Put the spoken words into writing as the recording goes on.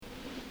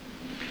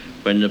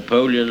when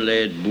Napoleon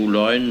lay at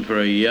Boulogne for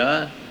a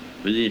year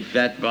with his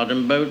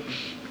flat-bottom boats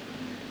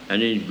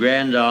and his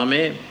grand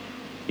army,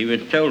 he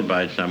was told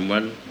by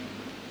someone,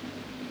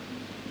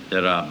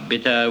 there are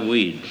bitter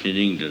weeds in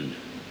England.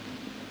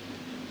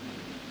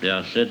 There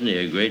are certainly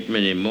a great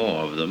many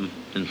more of them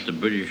since the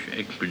British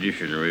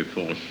Expeditionary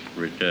Force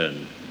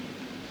returned.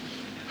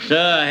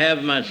 Sir, I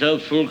have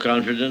myself full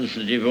confidence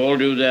that if all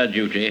do their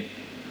duty,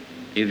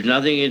 if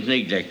nothing is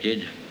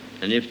neglected,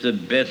 and if the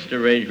best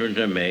arrangements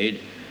are made,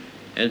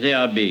 as they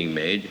are being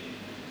made,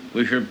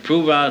 we shall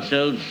prove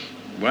ourselves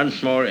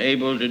once more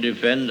able to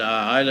defend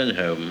our island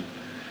home,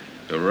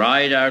 to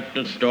ride out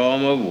the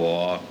storm of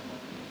war,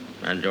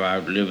 and to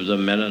outlive the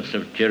menace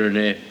of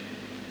tyranny,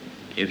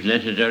 if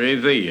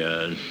necessary for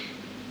years,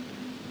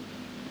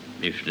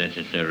 if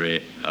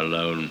necessary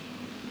alone.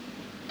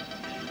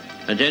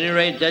 At any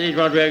rate, that is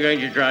what we are going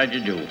to try to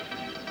do.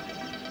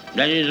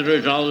 That is the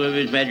resolve of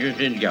His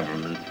Majesty's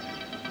government,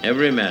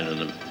 every man of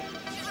them.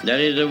 That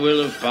is the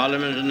will of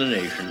Parliament and the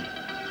nation,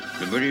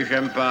 the British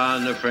Empire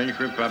and the French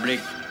Republic,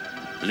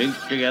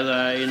 linked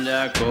together in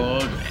their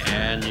cause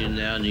and in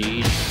their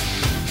need,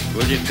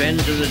 will defend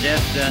to the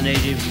death their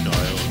native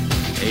soil,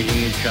 aiding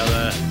each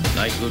other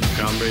like good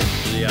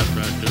comrades to the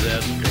utmost of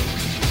their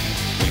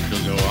strength. We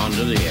shall go on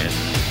to the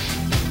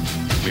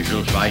end. We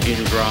shall fight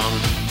in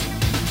France.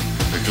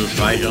 We shall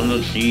fight on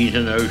the seas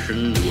and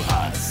oceans.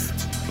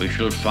 We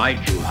shall fight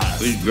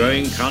with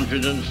growing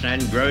confidence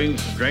and growing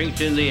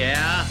strength in the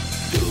air.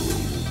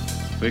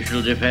 We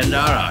shall defend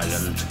our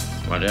island,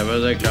 whatever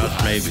the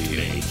cost may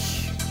be.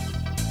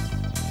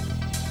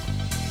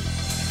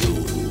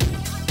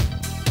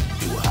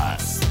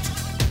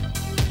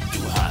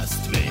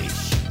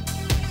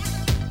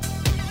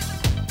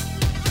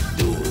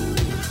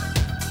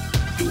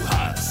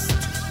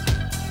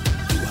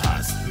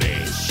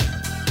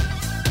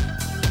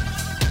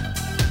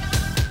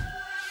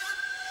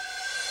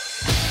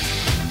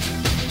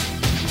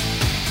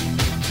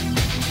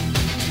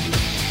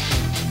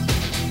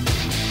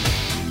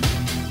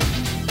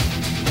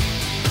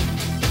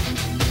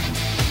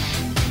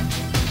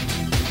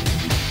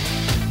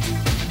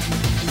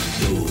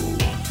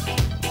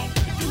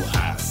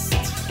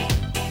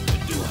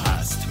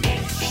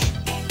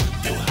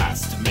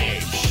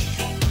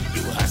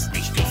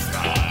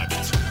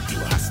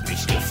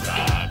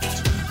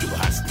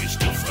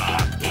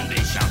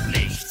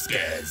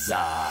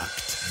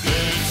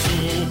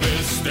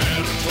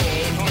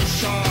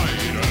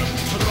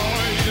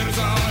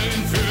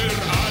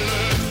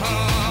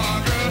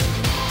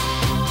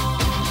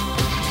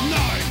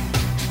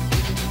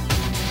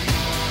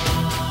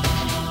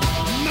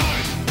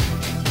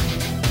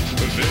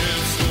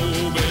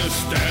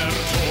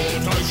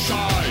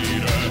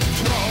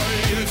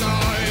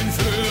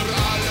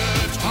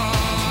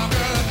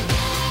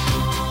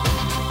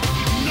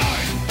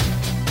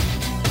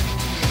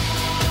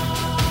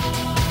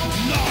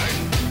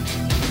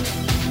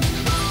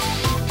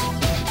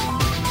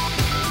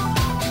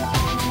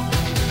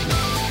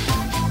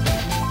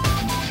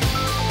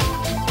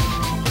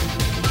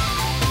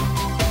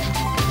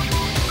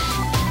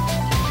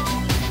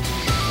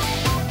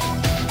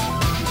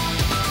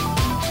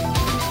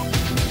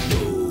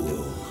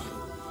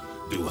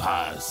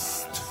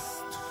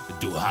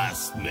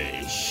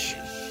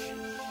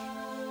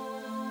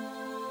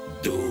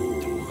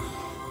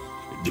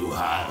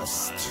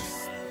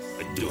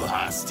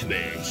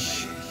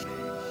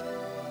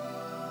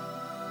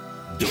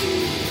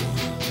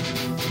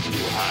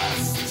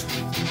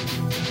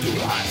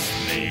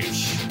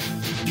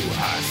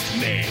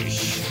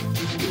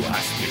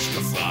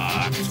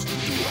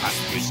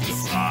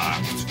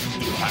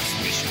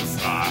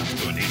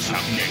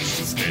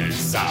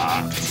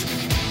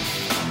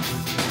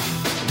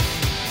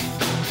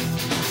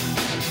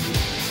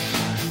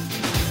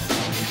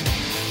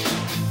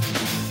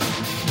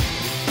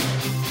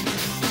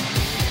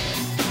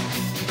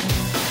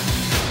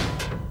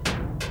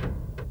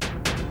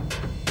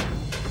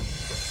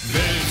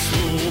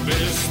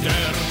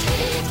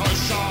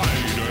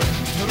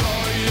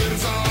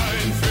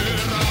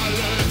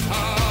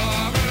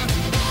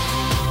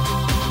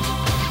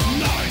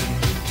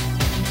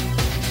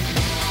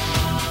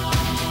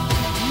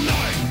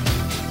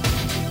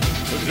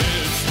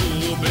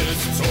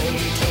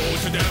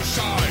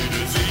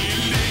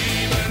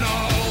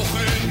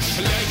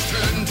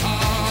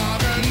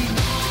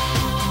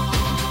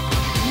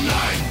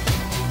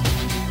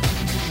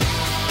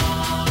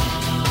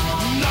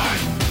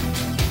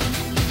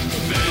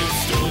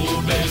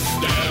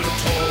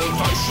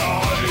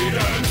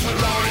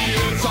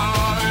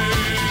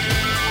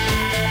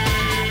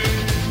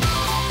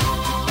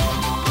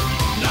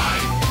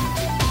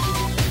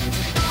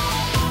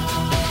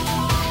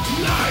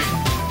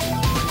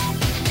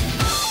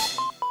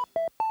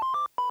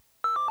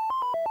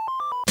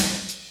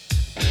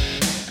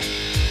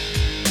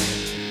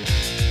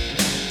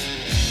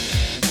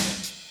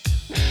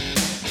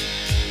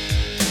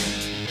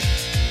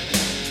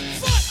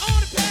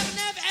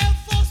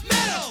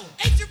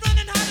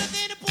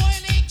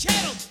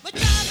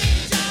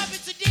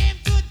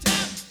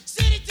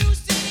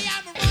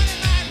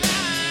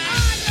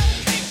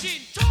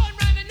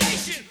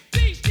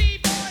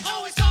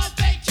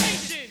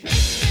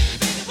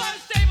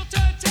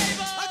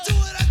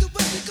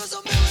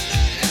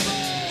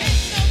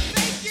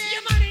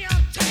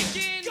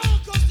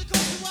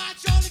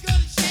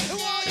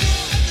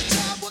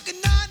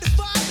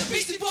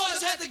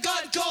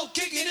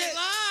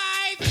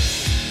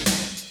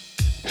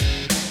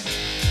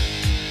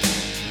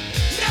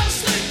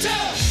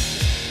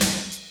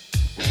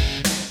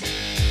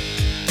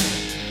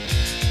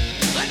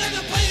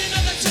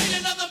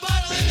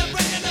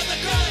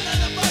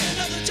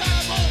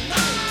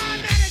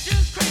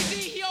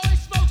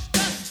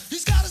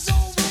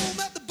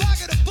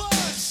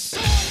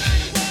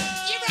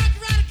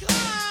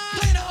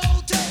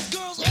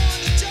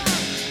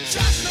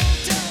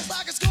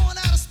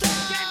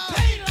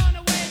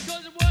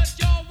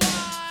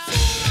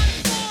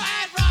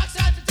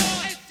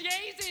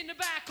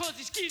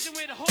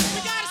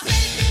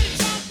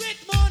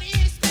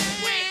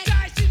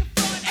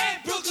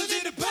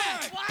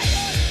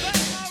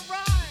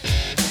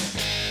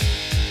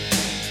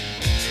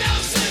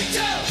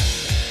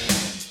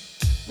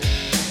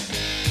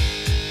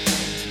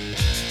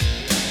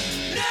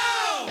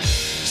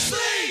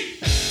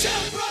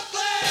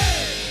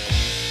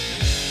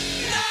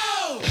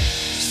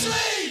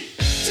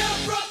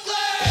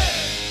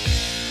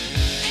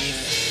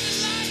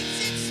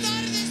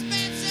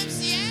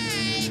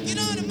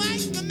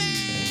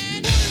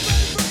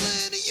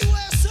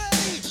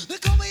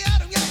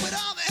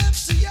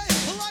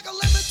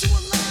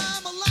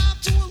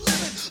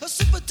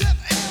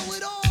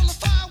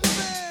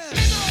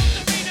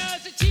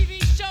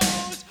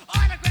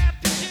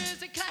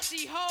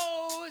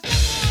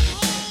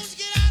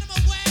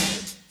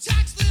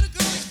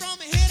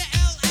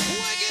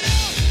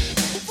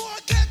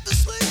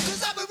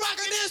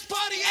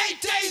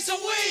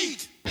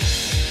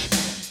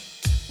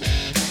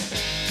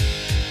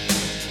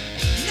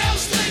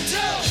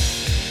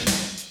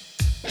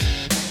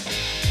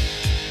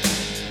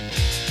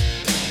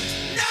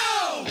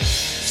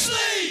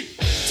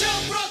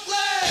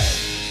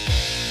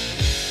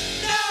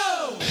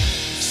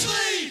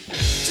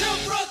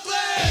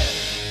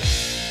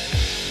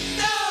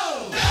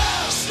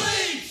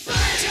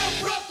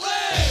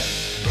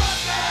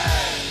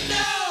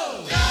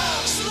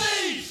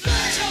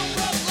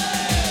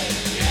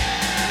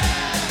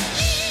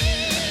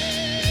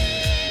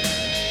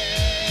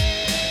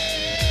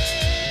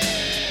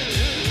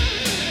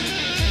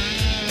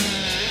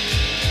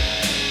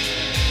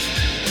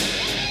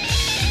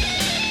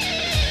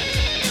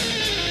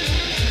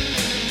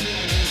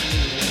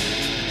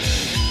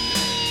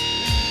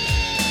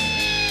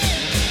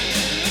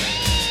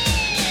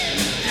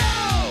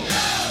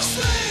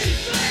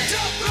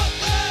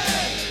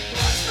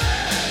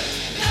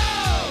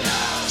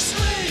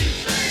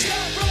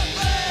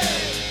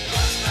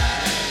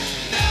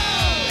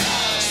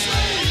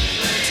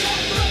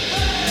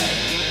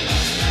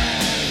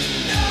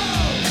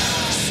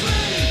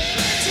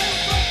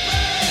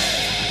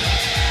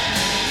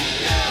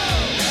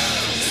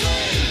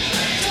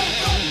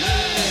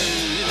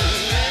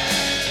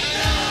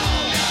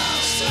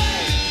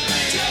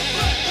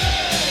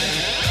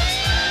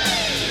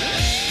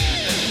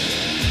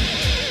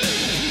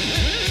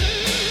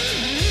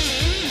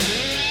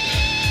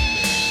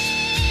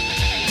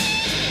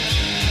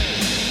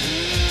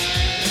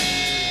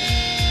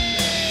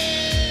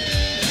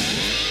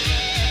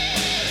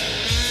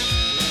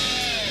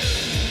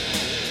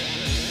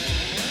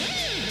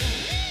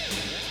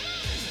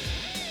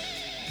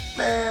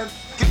 Man,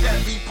 get that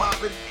beat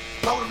popping.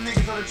 Throw them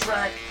niggas on the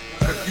track.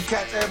 You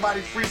catch everybody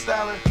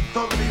freestyling.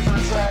 Throw them niggas on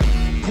the track.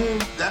 Boom.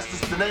 That's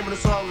the name of the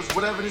song. Is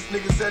whatever this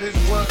nigga said his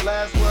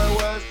last word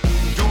was.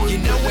 Do it. You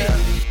know it.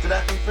 Till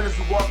after we finish,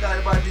 we walk out.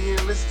 Everybody be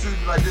in, listen to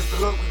it. Like this the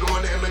hook. We go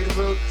in there and lay the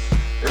hook.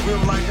 If we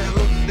don't like that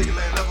hook, the nigga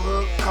lay another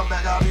hook. Come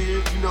back out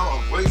here. You know,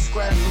 a waist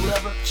scratch or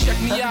whatever. Check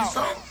me out.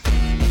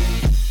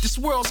 This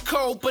world's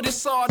cold, but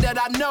it's all that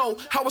I know.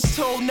 I was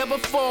told never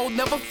fold,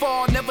 never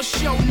fall, never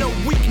show no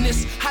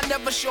weakness. I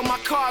never show my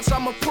cards,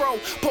 I'm a pro.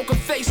 Poker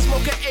face,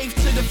 smoke an eighth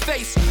to the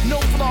face. No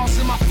flaws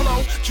in my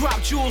flow.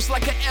 Drop jewels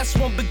like an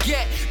S1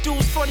 baguette.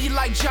 Dudes funny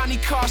like Johnny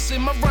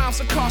Carson. My rhymes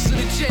are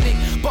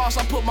carcinogenic. Bars,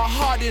 I put my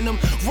heart in them.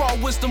 Raw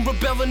wisdom,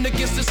 rebelling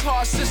against this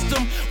hard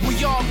system.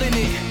 We all in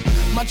it.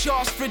 My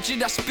jaw's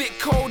frigid, I spit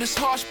cold as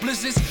harsh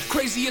blizzards.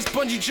 Crazy as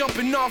bungee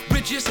jumping off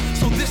bridges.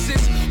 So this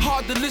is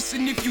hard to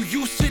listen if you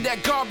used to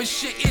that garbage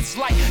shit. It's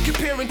like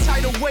comparing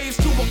tidal waves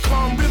to a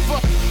calm river.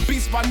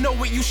 Beats by know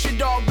it, you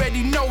should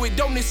already know it.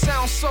 Don't it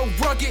sound so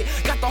rugged?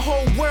 Got the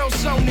whole world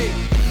zoning.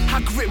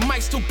 I grip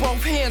mics to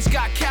both hands,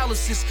 got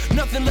calluses.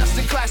 Nothing less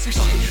than classic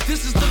shit.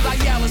 This is the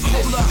dialysis.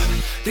 Hold up,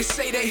 they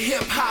say that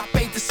hip hop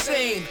ain't the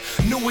same.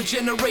 Newer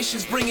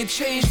generations bringing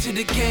change to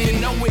the game.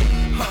 You know it,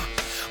 huh?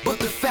 But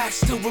the fact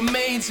still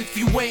remains, if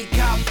you ain't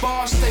got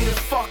bars, stay the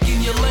fuck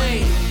in your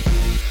lane.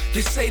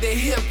 They say that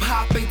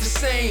hip-hop ain't the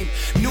same.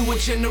 Newer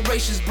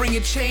generations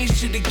bringing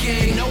change to the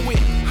game. Know it,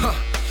 huh?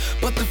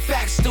 But the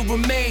fact still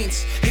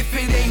remains, if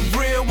it ain't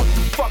real, what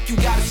the fuck you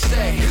gotta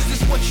say? Is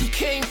this what you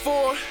came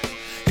for?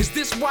 Is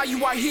this why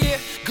you are here?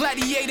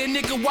 Gladiator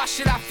nigga, why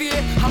should I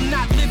fear? I'm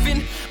not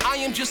living, I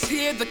am just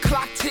here. The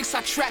clock ticks,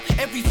 I trap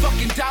every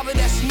fucking dollar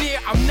that's near.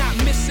 I'm not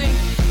missing.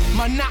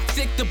 My knot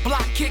thick, the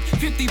block kick,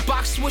 50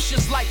 box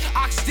swishers like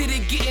Ox did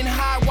it, getting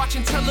high,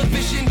 watching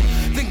television.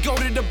 Then go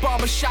to the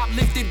barber shop,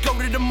 lifted, go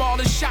to the mall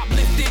and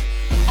shoplifted.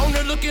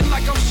 Owner looking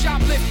like I'm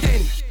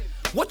shoplifting.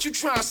 What you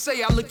trying to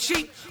say, I look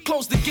cheap?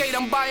 Close the gate,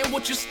 I'm buying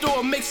what your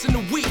store makes in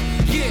a week.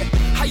 Yeah,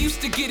 I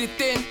used to get it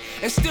then,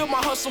 and still my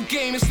hustle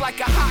game is like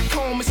a hot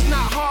comb. It's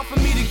not hard for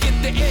me to get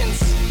the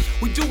ends.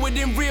 We do it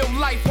in real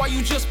life, why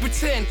you just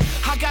pretend?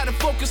 I got a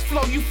focus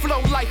flow, you flow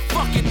like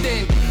fuck it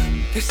then.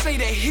 They say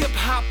that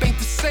hip-hop ain't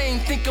the same.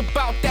 Think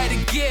about that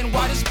again,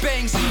 why this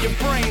bangs in your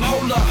brain.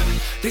 Hold up,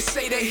 they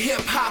say that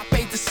hip-hop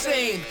ain't the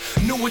same.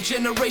 Newer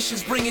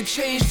generations bringing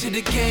change to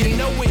the game.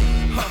 Know it,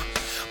 huh?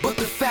 But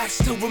the fact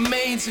still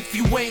remains, if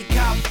you ain't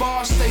got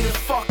bars, stay the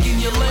fuck in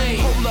your lane.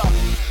 Hold up,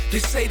 they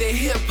say that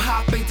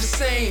hip-hop ain't the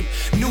same.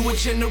 Newer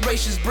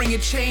generations bringing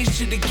change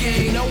to the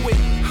game. Know it,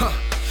 huh?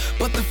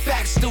 But the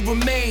fact still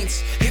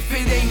remains, if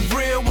it ain't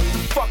real, what the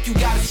fuck you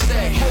gotta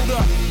say? Hold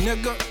up,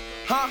 nigga,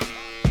 huh?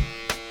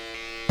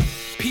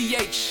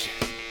 PH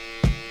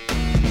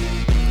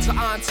to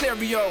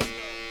Ontario.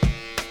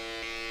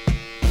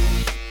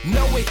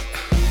 Know it,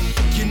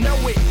 you know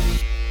it.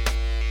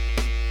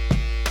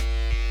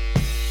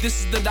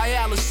 This is the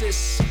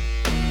dialysis.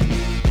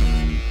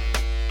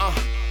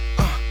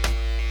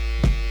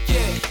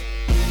 Yeah.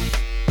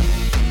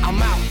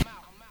 I'm out.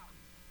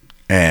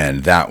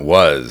 And that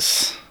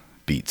was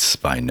Beats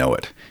by Know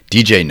It.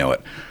 DJ Know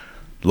It.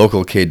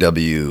 Local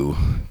KW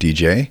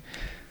DJ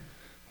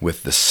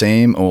with the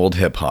same old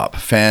hip hop.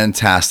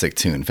 Fantastic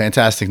tune.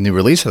 Fantastic new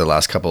release of the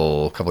last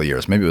couple of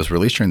years. Maybe it was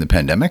released during the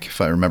pandemic, if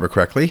I remember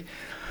correctly.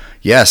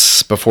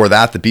 Yes, before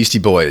that, the Beastie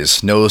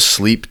Boys, No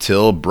Sleep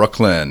Till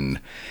Brooklyn.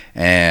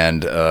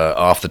 And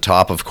off the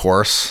top, of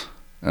course,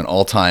 an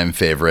all-time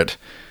favorite,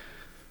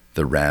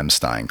 the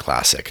Rammstein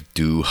classic,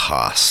 Du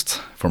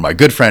Hast. For my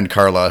good friend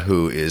Carla,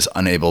 who is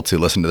unable to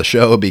listen to the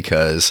show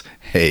because,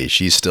 hey,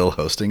 she's still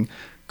hosting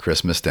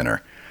Christmas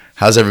dinner.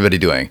 How's everybody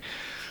doing?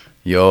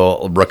 You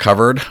all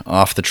recovered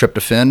off the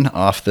tryptophan,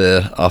 off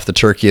the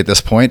turkey at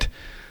this point?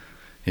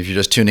 If you're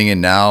just tuning in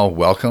now,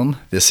 welcome.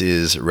 This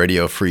is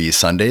Radio Free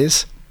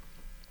Sundays.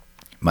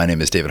 My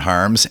name is David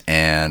Harms,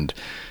 and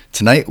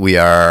tonight we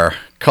are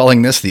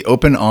calling this the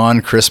Open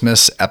on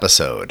Christmas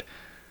episode.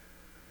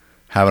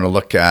 Having a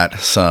look at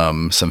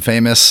some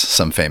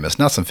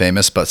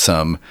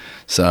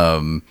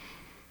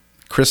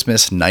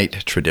Christmas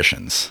night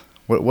traditions.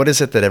 What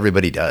is it that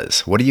everybody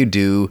does? What do you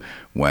do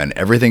when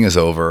everything is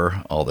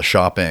over, all the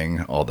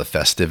shopping, all the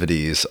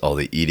festivities, all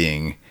the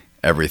eating,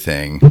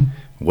 everything?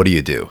 What do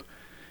you do?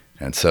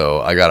 And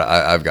so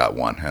I've got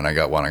one, and I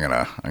got one I'm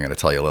gonna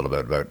tell you a little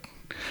bit about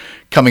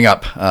coming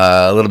up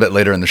a little bit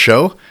later in the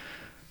show.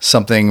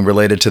 Something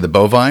related to the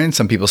bovine.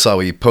 Some people saw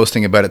me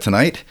posting about it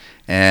tonight,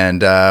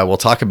 and we'll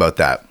talk about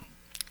that.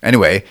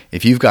 Anyway,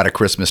 if you've got a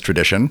Christmas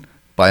tradition,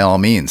 by all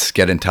means,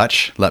 get in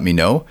touch. Let me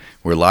know.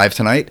 We're live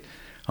tonight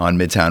on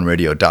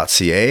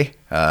MidtownRadio.ca,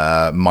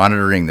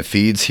 monitoring the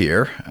feeds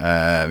here.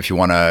 If you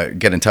want to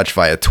get in touch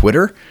via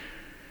Twitter,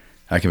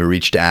 I can be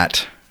reached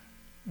at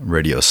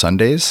Radio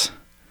Sundays.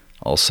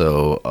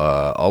 Also,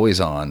 always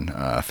on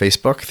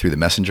Facebook through the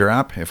Messenger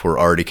app if we're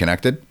already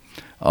connected.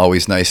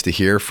 Always nice to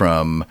hear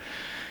from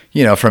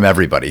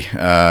everybody,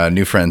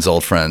 new friends,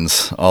 old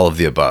friends, all of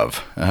the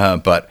above.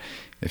 But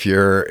if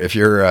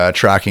you're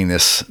tracking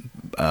this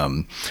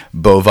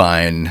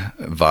bovine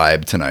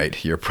vibe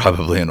tonight, you're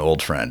probably an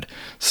old friend.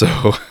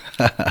 So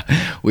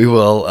we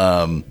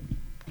will,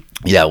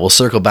 we'll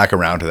circle back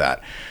around to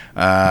that.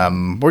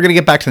 We're going to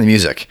get back to the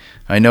music.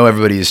 I know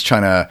everybody's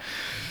trying to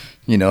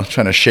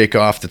shake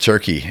off the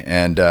turkey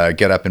and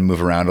get up and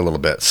move around a little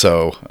bit.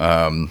 So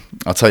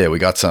I'll tell you, we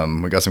got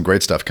some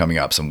great stuff coming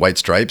up. Some White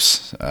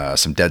Stripes,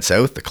 some Dead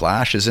South. The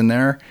Clash is in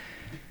there.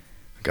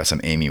 We've got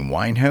some Amy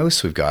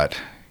Winehouse. We've got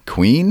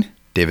Queen,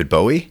 David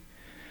Bowie.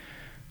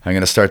 I'm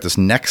going to start this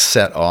next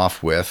set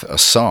off with a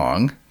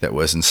song that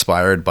was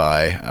inspired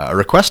by a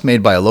request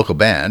made by a local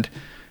band.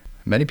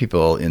 Many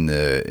people in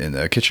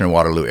the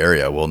Kitchener-Waterloo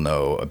area will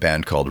know a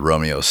band called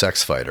Romeo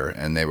Sex Fighter,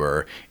 and they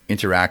were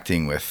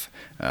interacting with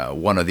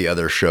one of the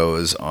other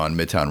shows on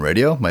Midtown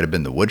Radio. Might have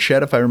been The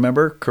Woodshed, if I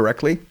remember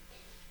correctly,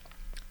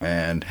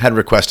 and had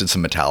requested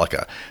some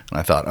Metallica. And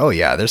I thought, oh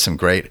yeah, there's some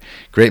great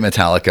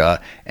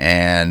Metallica,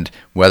 and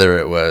whether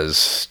it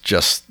was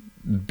just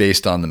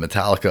based on the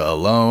Metallica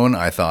alone,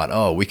 I thought,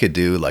 oh, we could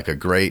do like a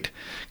great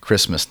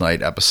Christmas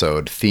night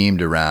episode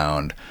themed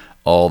around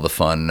all the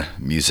fun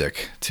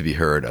music to be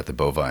heard at the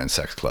Bovine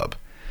Sex Club.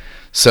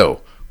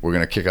 So we're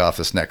going to kick off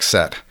this next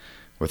set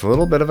with a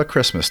little bit of a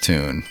Christmas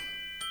tune.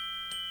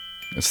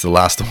 It's the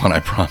last one, I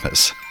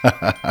promise.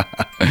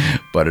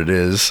 But it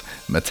is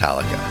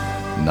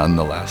Metallica,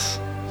 nonetheless.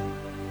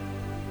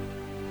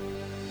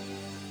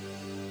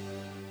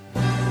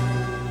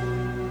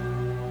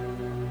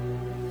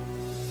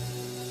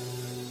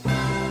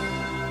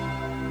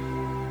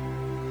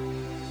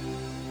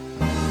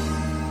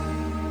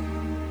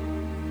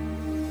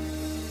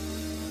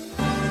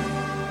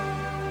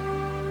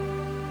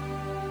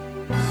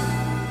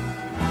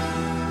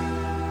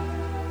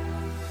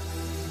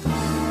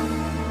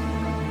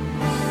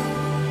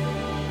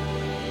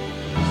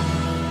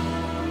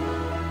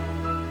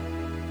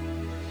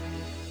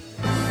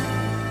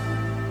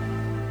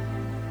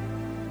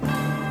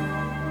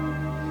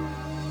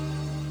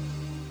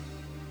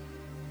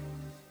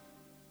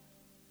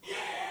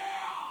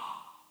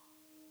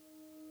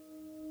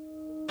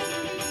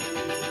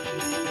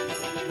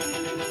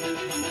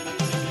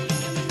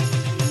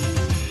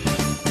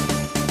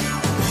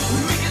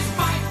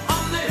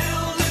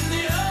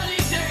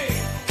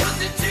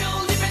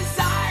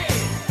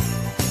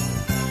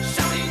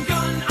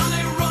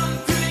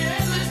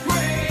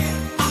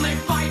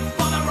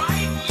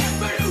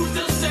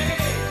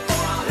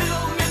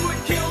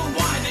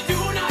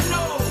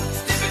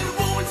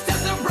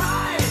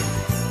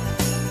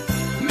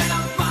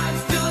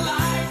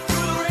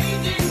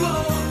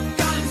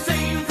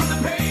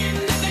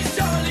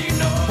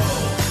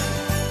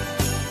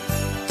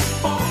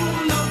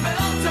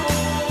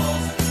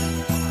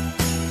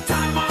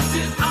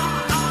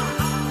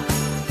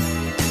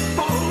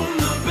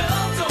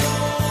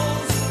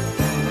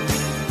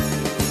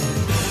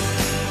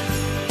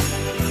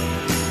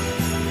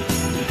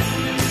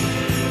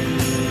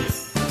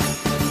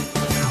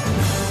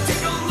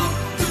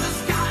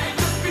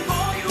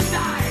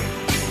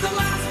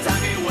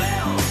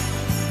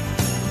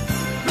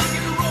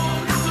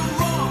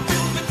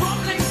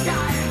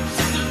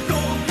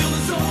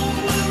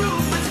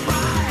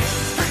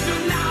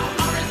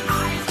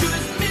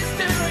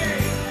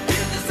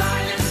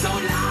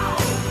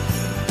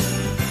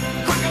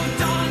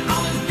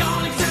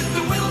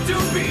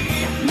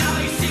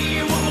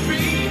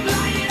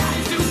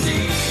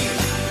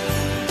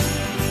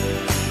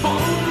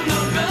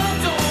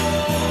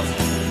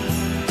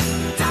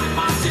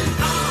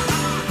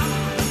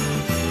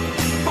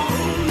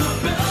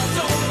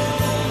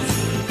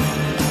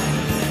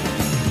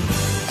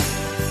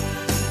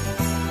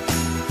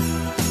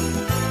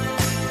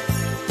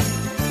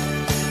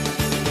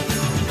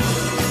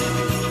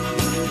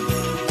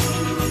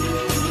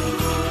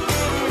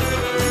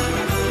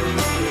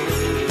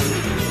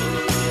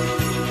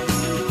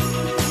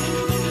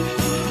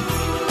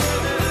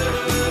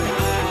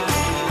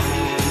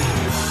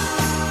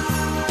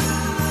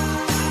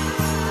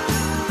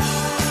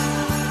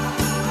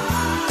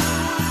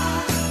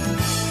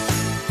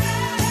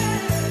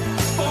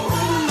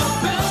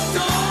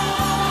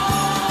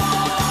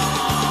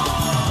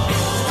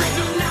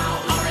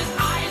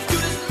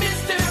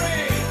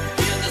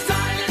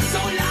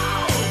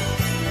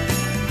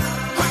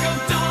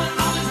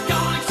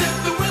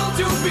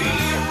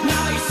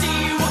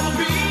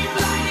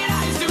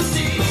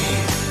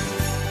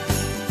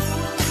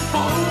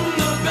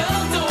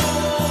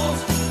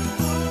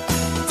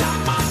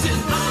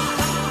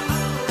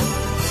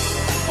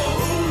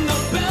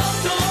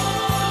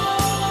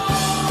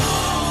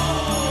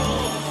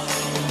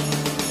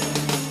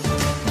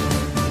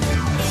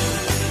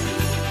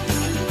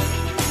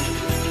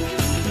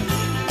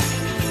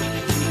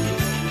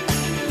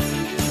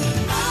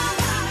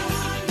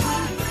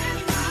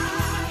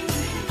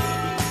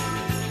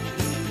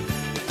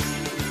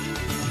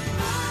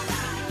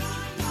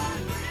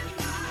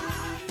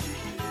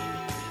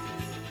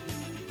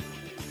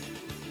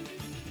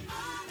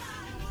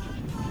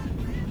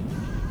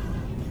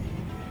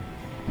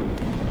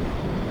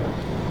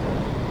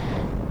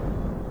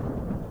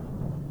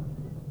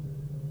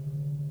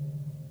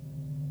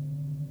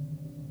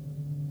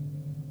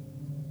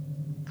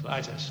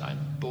 Clytus, I'm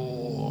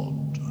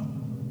bored.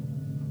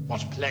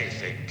 What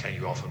plaything can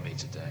you offer me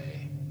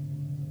today?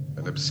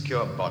 An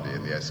obscure body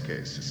in the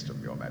SK system,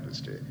 Your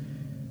Majesty.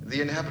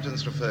 The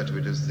inhabitants refer to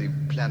it as the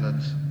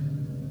planet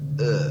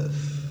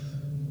Earth.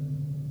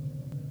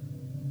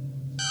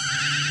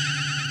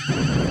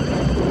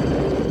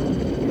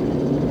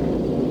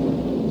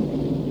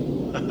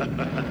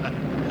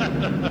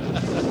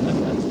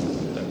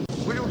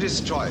 Will you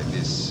destroy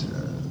this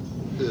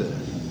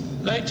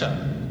Earth?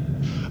 Later.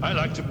 I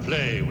like to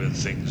play with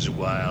things a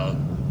while.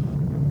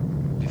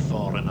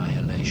 Before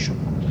annihilation.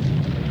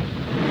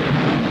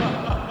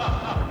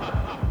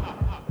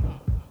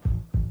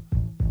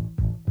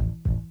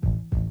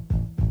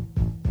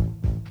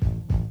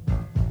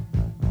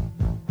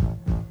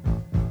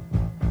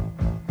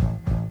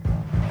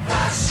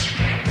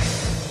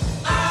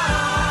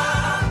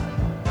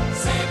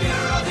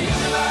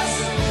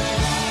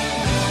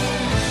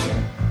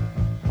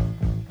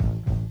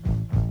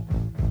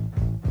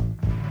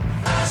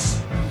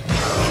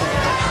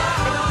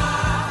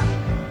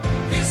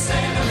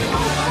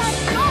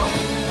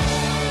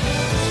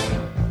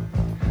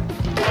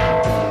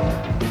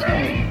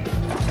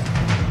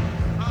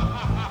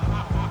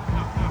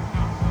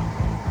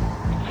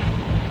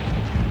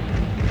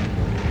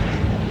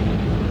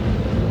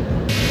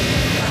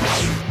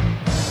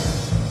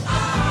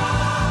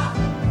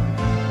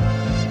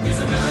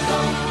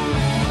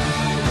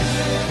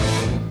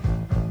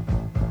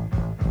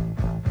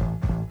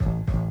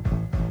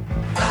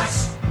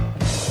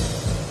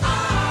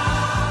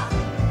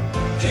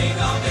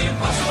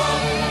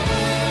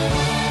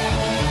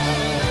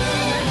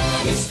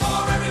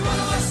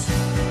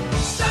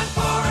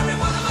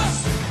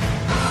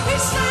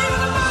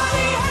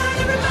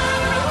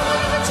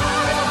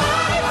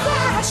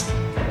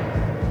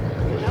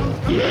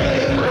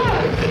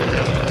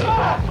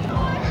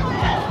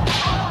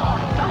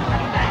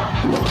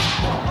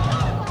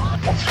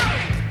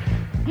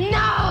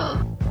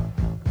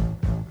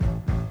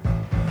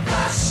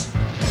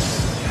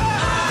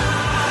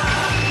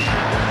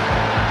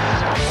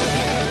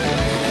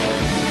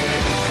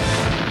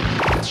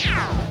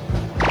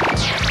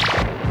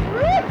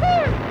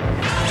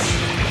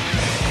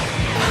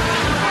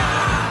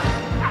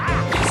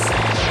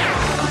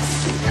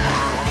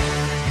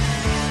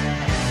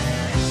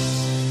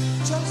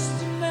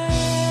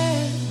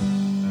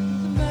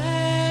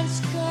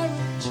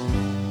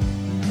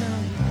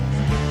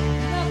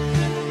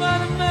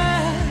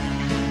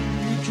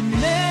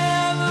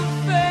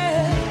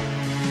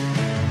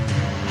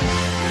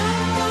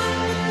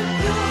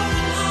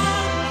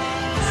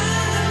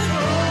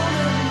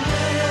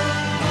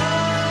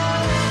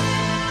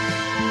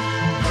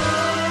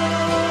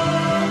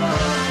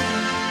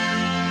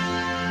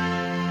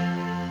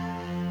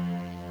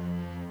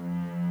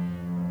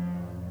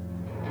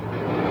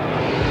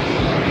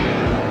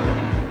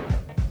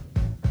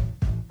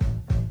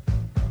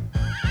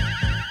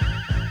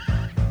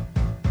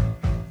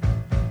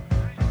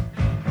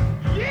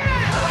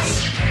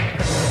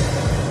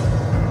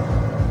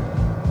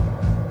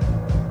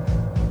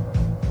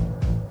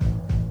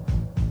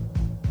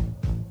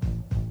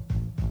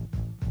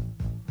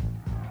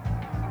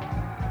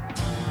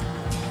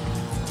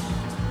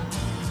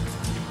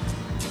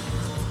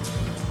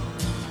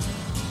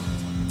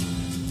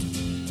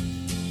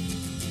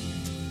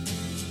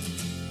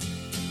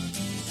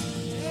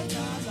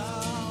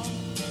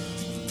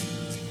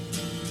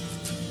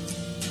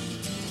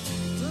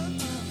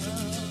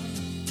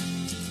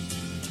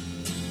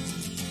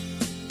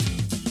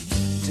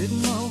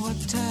 Didn't know what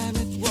time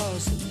it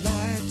was, the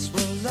lights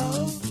were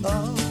low.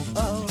 Oh,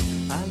 oh.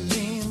 I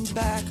leaned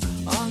back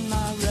on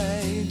my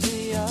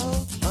radio.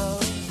 Oh,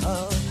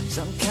 oh.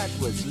 Some cat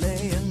was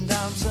laying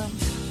down some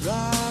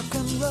rock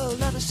and roll,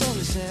 that is all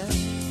he said.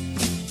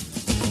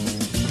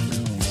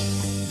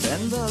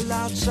 Then the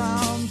loud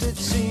sound did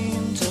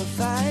seem to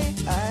fade.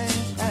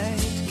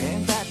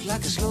 Came back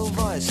like a slow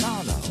voice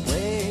on a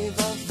wave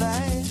of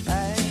fade.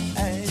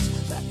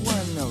 That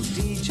wasn't no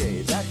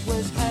DJ, that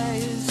was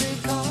hazy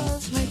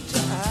cosmic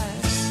time.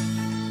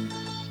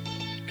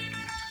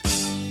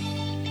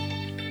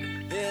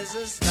 There's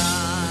a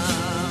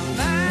starman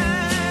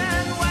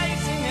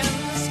waiting in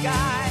the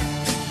sky.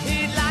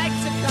 He'd like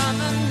to come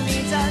and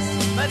meet us,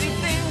 but he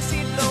thinks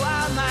he'd blow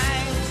our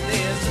minds.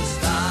 There's a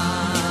starman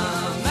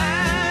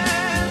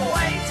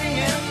waiting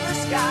in the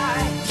sky.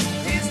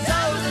 He's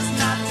told us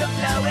not to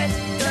blow it,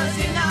 'cause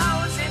he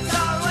knows it's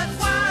all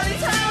worthwhile. He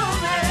told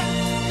me,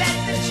 let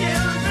the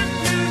children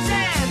use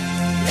it,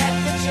 let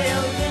the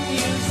children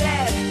use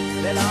it,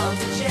 let all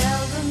the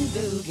children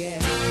do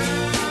get.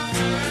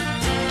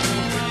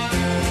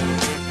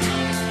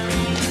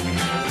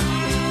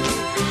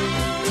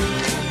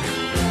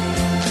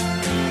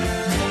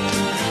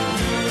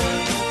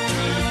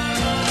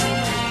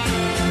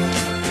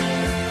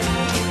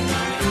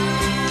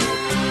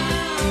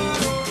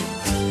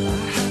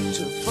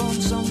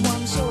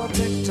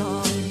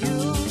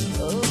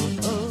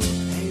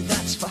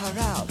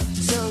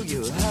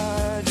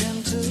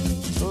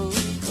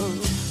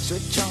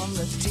 Switch on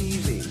the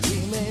TV, we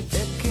may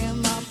pick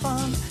him up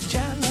on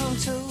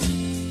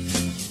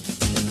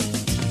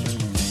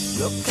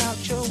Look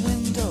out your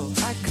window,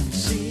 I can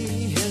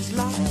see his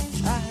light.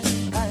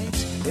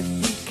 If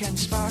he can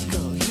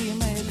sparkle, he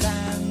may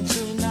land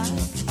tonight.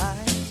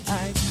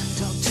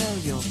 Don't tell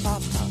your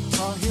papa,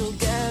 or he'll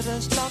get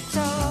us locked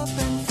up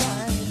and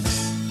fight.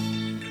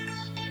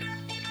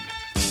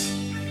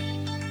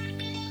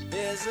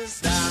 There's a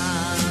starman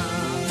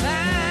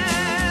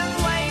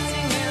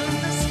waiting in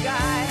the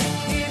sky.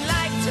 He'd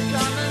like to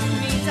come and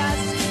meet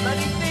us, but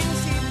he thinks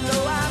he'd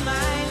blow our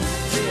minds.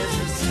 There's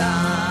a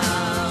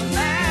starman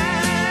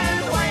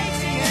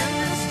waiting in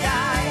the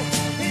sky.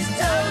 He's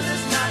told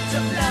us not to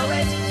blow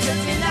it,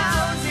 'cause he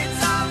knows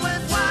it's all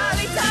worthwhile.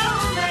 He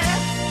told me,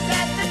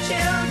 let the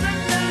children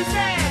lose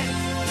it,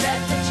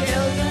 let the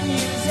children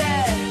use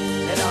it,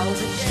 let all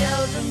the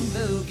children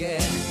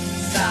boogie.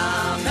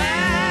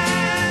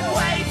 Starman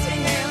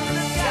waiting in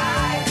the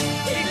sky.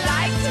 He'd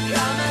like to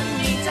come and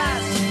meet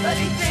us, but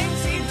he thinks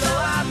he'd blow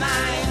our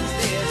minds.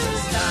 There's a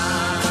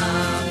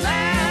starman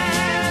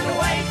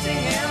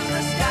waiting in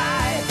the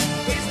sky.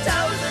 He's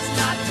told us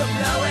not to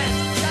blow it,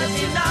 'cause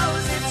he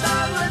knows it's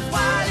all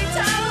worthwhile. He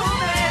told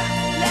me,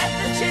 let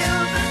the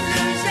children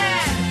lose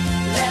it,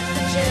 let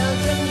the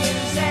children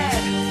use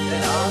it,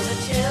 let all the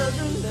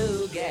children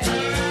boogie.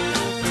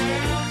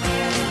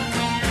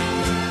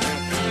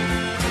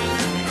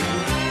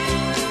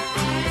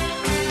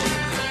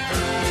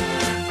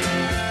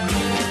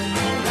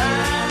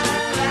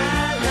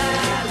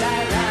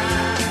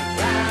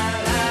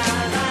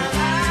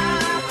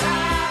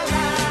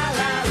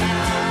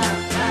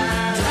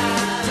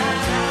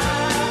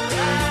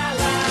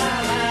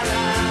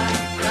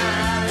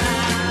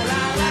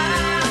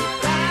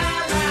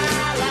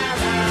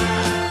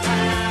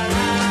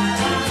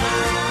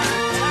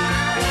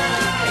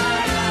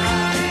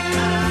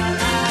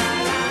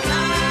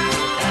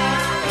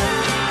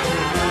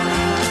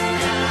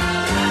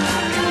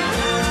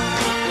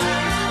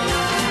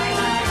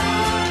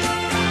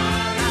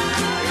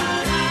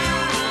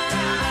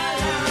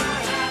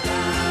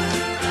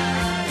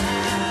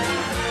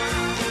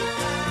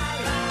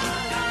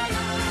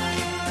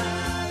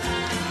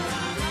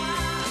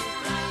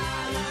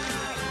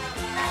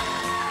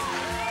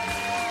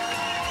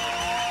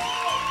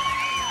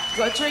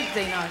 Got a drink,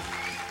 Dino?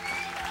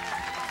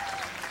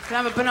 Can I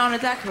have a banana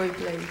daiquiri,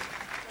 please?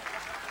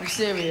 I'm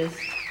serious.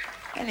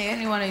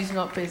 Anyone who's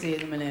not busy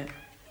in a minute.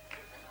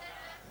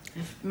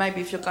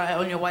 Maybe if you're going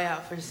on your way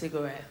out for a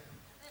cigarette.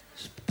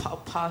 Just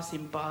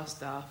passing bar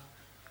stuff.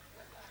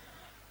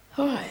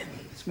 All right,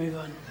 let's move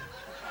on.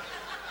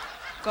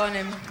 Go on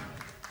then.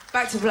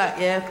 Back to black,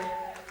 yeah?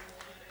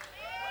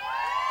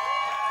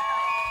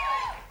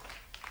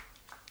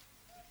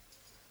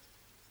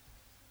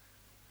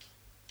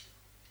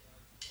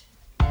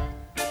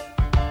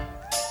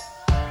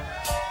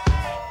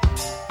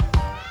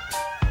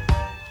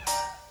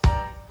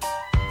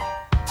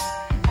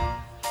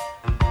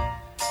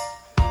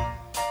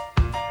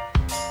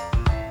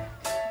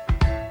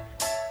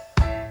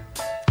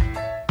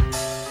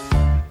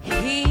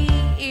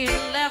 He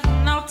left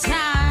no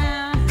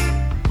time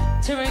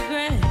to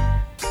regret.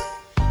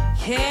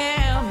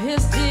 Kept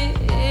his dig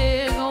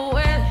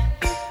away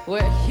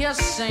with his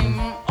same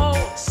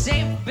old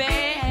safe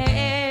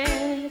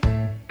bed.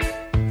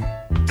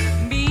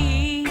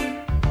 Me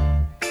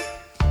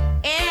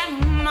in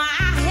my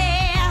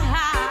head,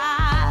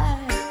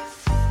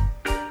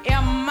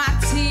 and my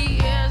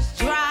tears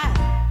dry.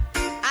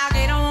 I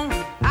get on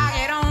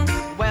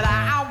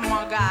without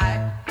my guy.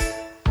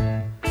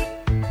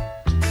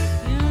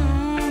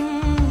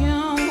 You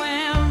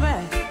went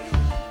back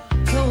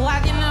to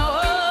what you know,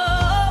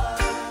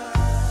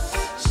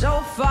 so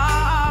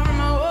far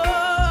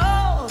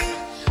removed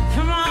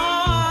from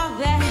all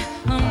that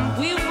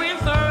we went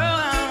through.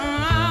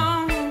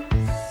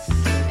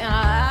 And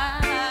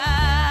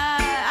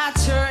I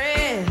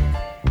tread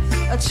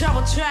a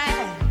trouble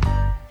track,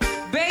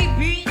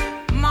 baby.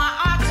 My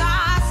heart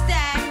got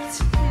stacked.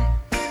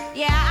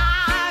 Yeah,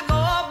 I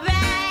go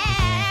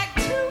back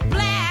to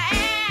black.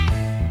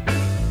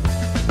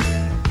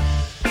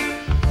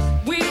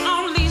 We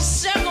only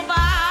said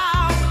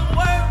goodbye with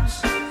words.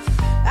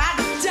 I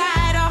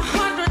died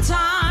 100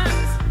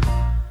 times.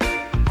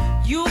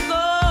 You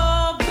go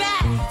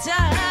back to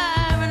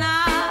heaven.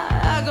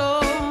 I go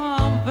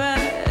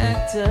back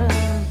to.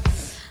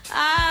 I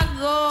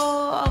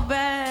go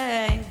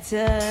back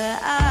to.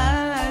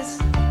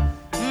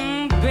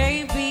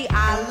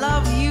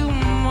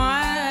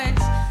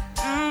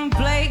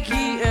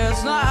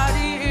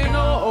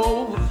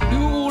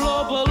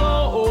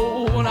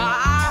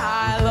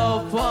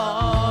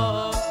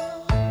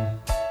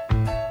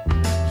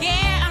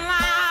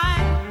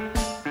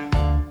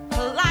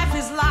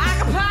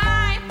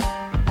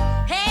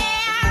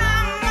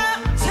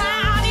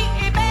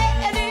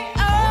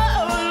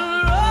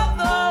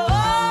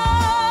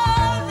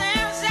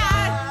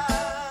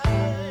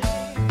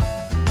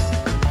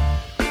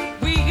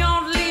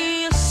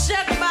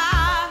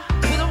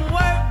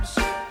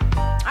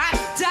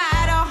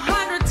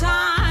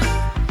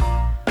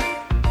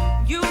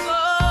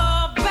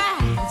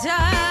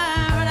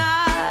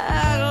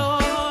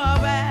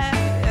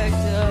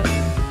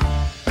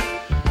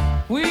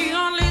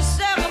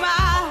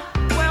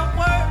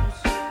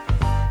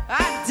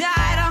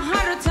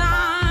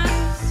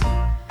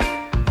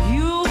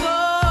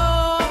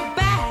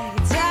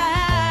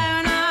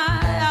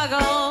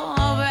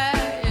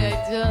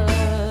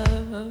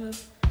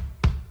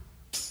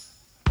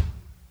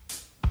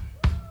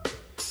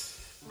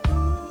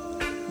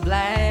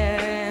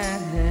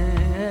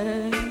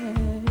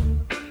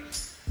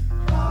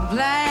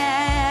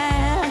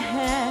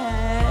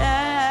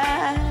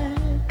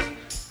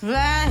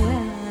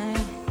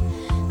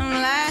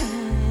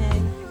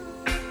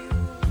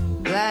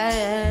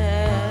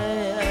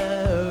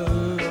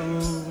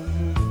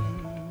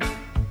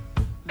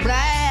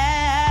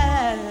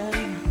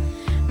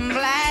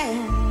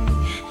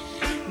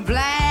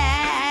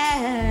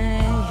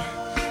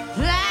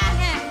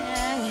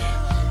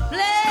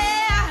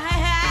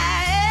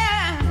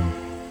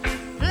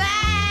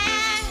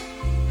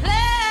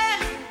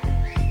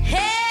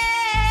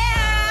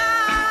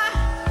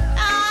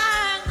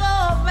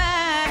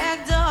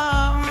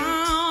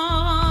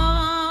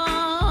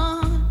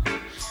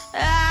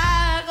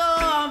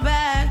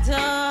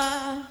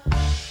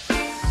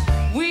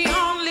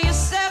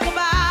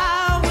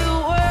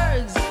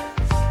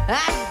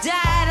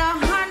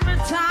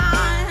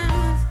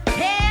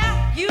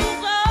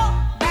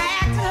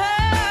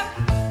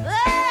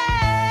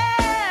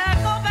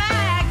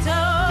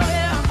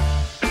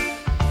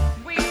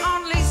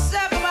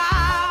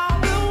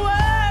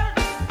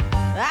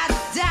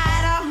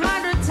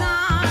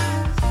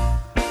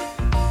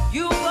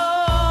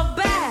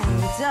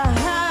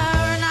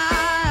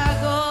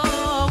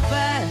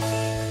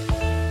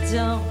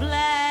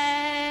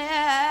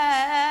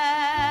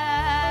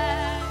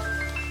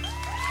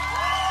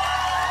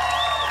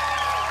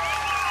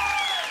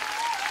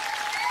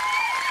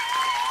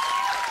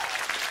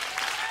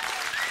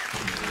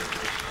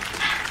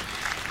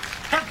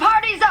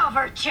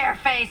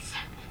 face.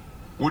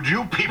 Would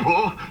you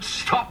people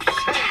stop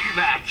saying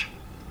that?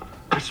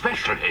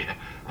 Especially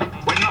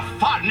when the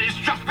fun is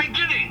just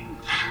beginning.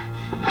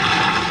 The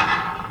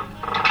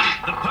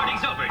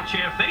party's over,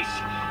 Chairface.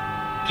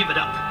 Give it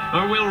up,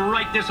 or we'll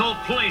write this whole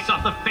place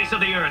off the face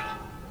of the earth.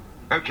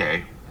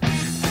 Okay.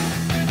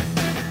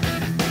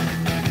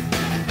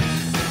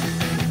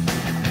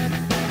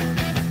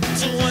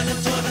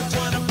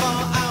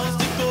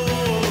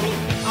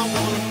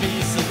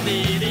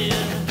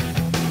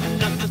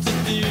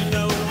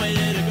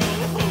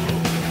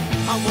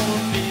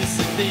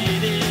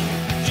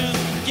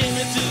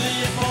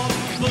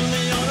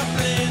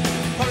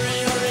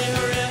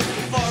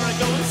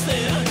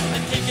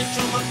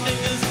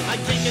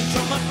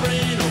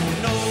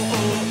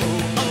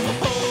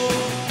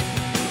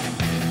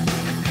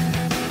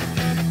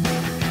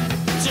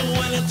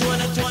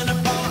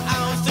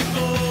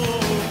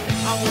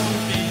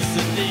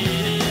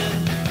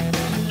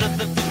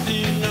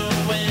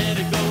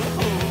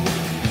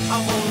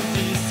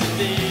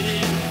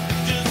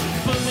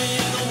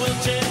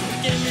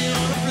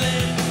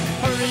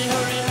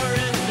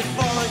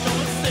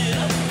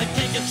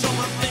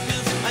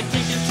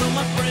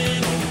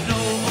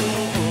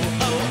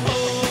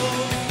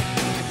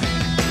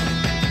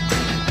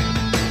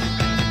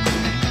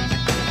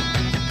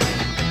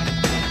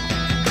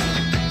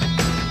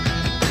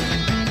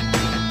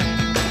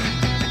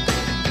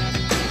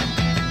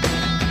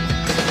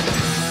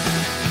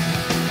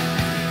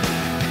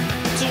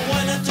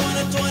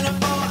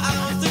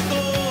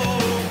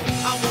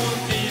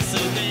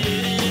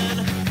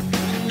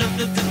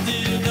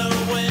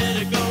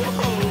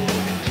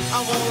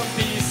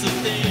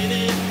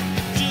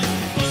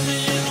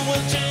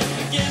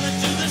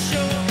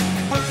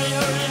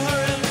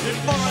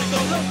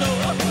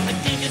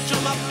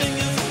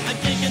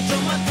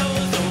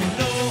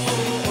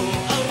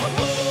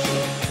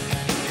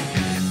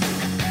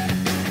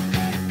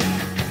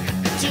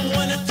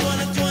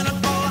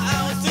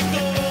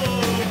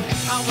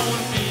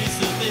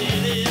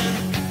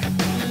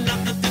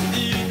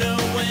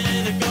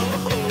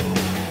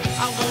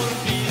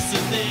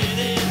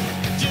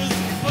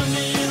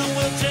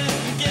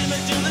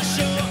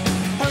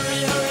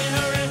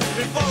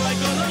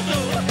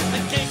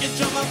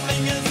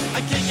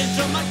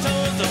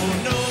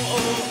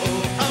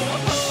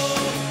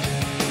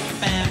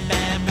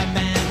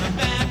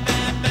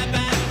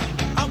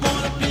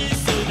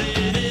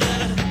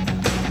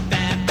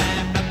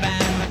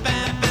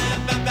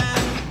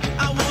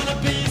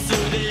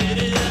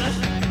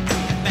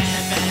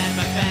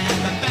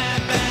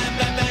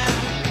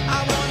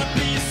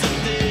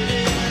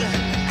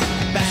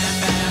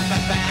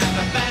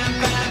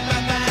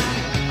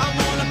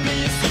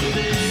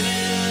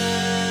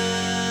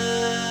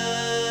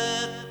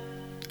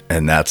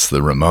 And that's the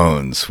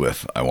Ramones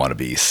with I Want to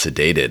Be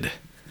Sedated.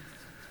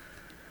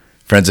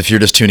 Friends, if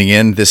you're just tuning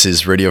in, this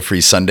is Radio Free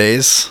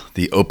Sundays,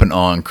 the Open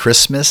on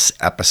Christmas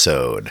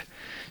episode.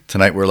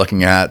 Tonight we're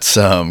looking at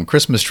some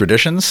Christmas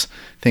traditions,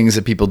 things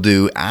that people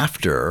do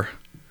after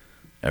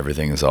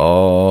everything is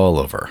all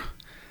over.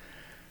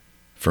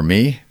 For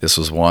me, this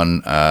was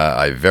one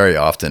I very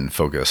often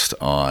focused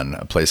on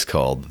a place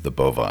called the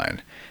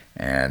Bovine.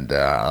 And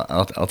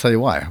I'll tell you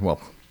why. Well,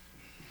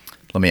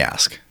 let me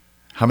ask.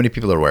 How many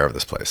people are aware of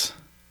this place?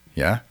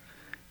 Yeah?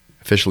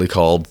 Officially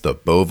called the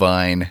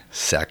Bovine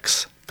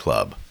Sex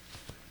Club.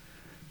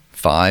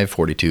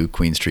 542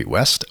 Queen Street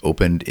West,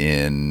 opened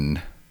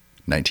in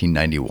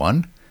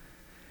 1991.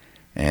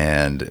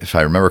 And if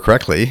I remember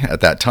correctly,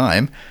 at that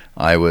time,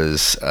 I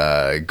was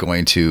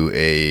going to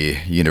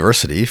a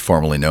university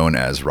formerly known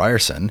as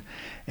Ryerson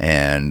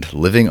and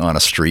living on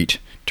a street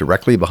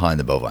directly behind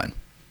the Bovine.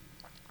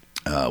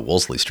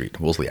 Wolseley Street,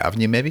 Wolseley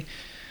Avenue maybe.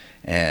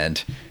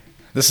 And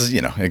this is,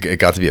 it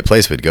got to be a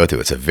place we'd go to.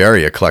 It's a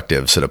very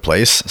eclectic sort of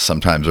place,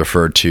 sometimes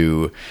referred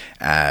to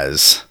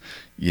as,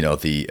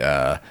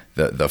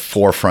 the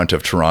forefront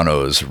of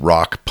Toronto's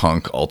rock,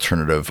 punk,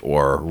 alternative,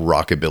 or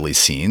rockabilly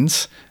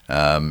scenes.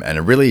 And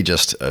a really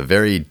just a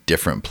very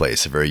different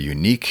place, a very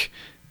unique,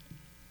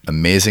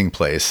 amazing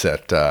place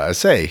that, I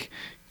say,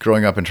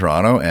 growing up in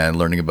Toronto and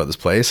learning about this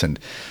place and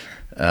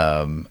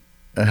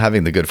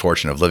having the good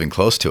fortune of living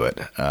close to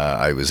it,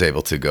 I was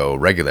able to go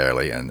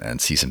regularly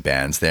and see some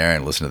bands there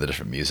and listen to the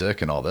different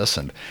music and all this.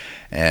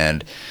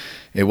 And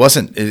it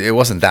wasn't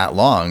that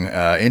long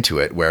into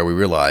it where we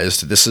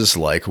realized this is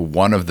like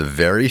one of the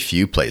very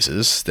few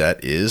places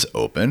that is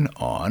open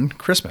on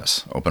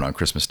Christmas, open on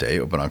Christmas Day,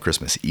 open on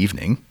Christmas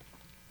evening.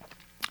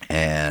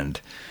 And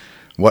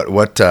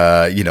what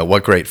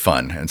great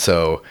fun. And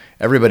so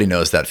everybody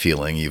knows that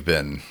feeling. You've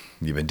been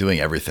doing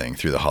everything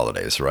through the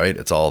holidays, right?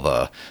 It's all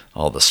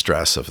the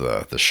stress of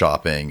the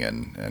shopping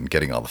and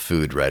getting all the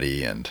food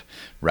ready and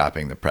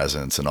wrapping the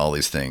presents and all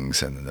these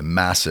things and the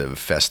massive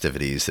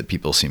festivities that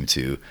people seem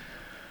to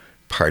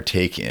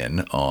partake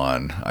in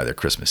on either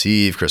Christmas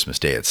Eve, Christmas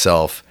Day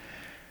itself.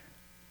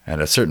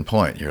 And at a certain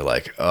point, you're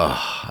like,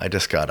 oh, I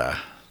just gotta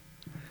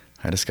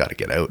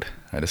get out.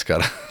 I just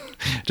gotta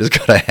just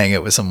got to hang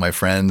out with some of my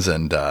friends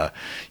and,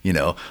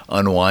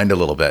 unwind a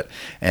little bit.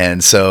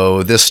 And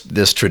so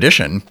this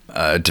tradition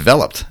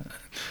developed,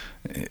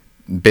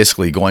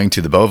 basically going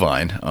to the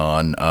Bovine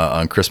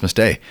on Christmas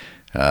Day,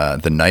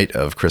 the night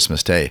of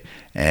Christmas Day.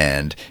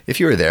 And if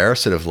you were there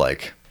sort of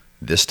like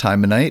this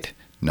time of night,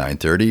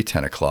 9:30,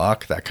 10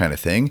 o'clock, that kind of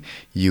thing,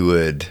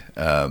 you'd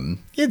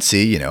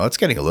see, it's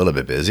getting a little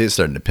bit busy. It's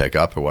starting to pick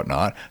up or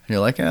whatnot. And you're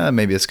like,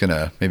 maybe it's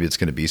gonna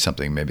be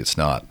something. Maybe it's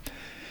not.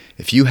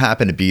 If you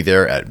happen to be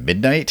there at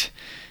midnight,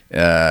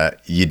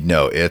 you'd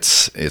know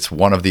it's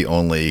one of the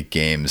only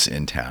games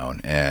in town,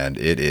 and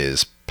it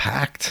is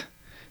packed,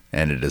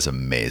 and it is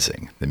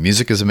amazing. The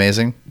music is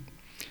amazing.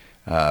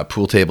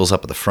 Pool tables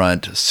up at the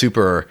front,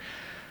 super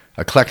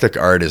eclectic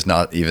art is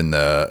not even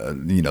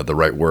the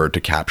right word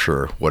to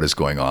capture what is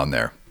going on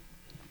there.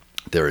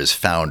 There is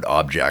found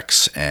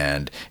objects,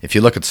 and if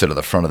you look at sort of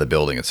the front of the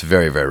building, it's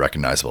very, very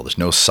recognizable. There's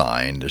no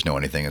sign, there's no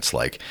anything. It's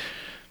like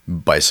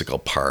bicycle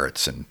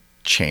parts and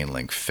chain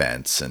link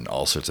fence and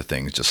all sorts of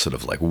things just sort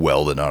of like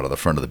welded out of the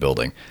front of the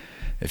building.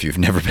 If you've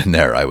never been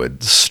there, I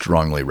would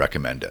strongly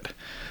recommend it.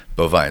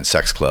 Bovine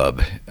Sex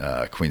Club,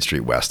 Queen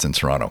Street West in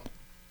Toronto.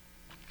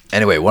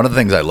 Anyway, one of the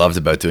things I loved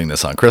about doing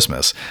this on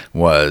Christmas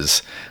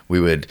was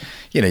we would,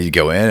 you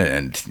go in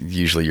and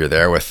usually you're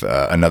there with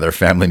another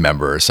family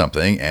member or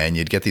something, and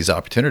you'd get these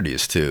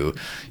opportunities to,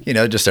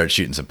 just start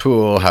shooting some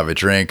pool, have a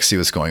drink, see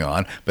what's going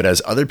on. But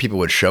as other people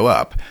would show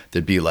up,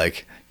 there'd be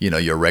like,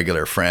 your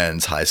regular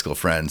friends, high school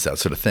friends, that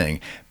sort of thing.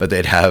 But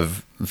they'd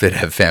have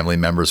family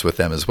members with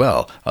them as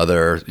well.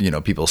 Other,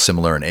 people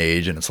similar in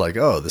age, and it's like,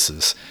 oh, this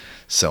is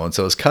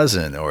so-and-so's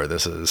cousin, or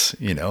this is,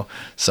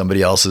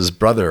 somebody else's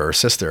brother or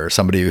sister, or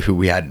somebody who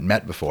we hadn't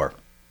met before.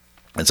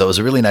 And so it was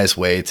a really nice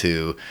way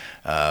to,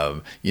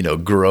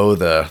 grow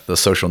the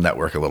social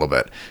network a little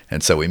bit.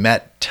 And so we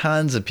met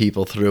tons of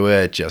people through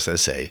it, just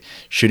as I say,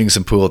 shooting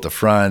some pool at the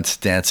front,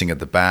 dancing at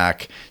the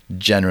back,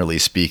 generally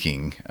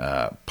speaking,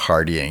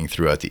 partying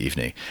throughout the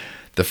evening.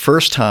 The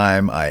first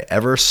time I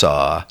ever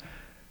saw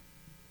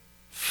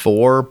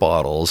 4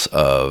 bottles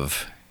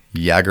of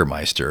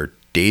Jägermeister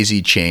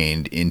daisy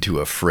chained into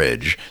a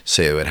fridge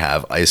so it would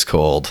have ice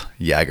cold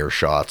Jäger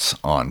shots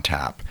on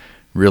tap.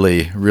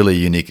 Really, really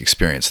unique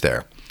experience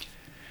there.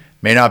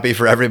 May not be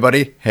for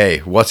everybody. Hey,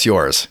 what's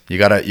yours? You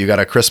got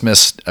a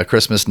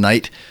Christmas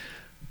night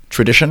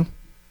tradition?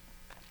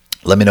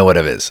 Let me know what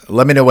it is.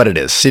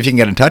 See if you can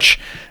get in touch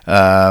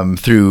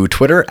through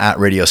Twitter at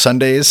Radio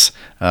Sundays.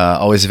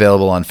 Always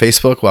available on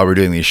Facebook while we're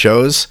doing these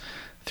shows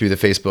through the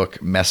Facebook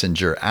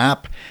Messenger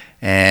app.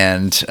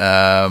 And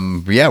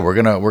we're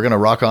gonna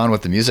rock on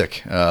with the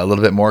music. A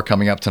little bit more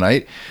coming up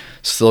tonight.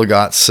 Still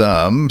got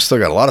a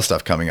lot of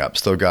stuff coming up.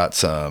 Still got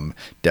some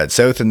Dead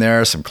South in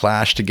there, some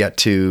Clash to get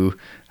to,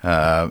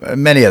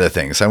 many other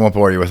things. I won't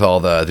bore you with all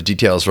the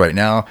details right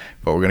now,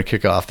 but we're gonna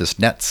kick off this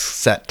next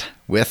set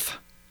with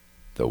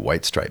the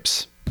White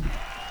Stripes,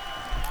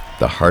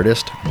 the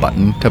hardest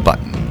button to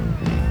button,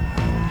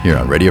 here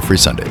on Radio Free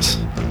Sundays.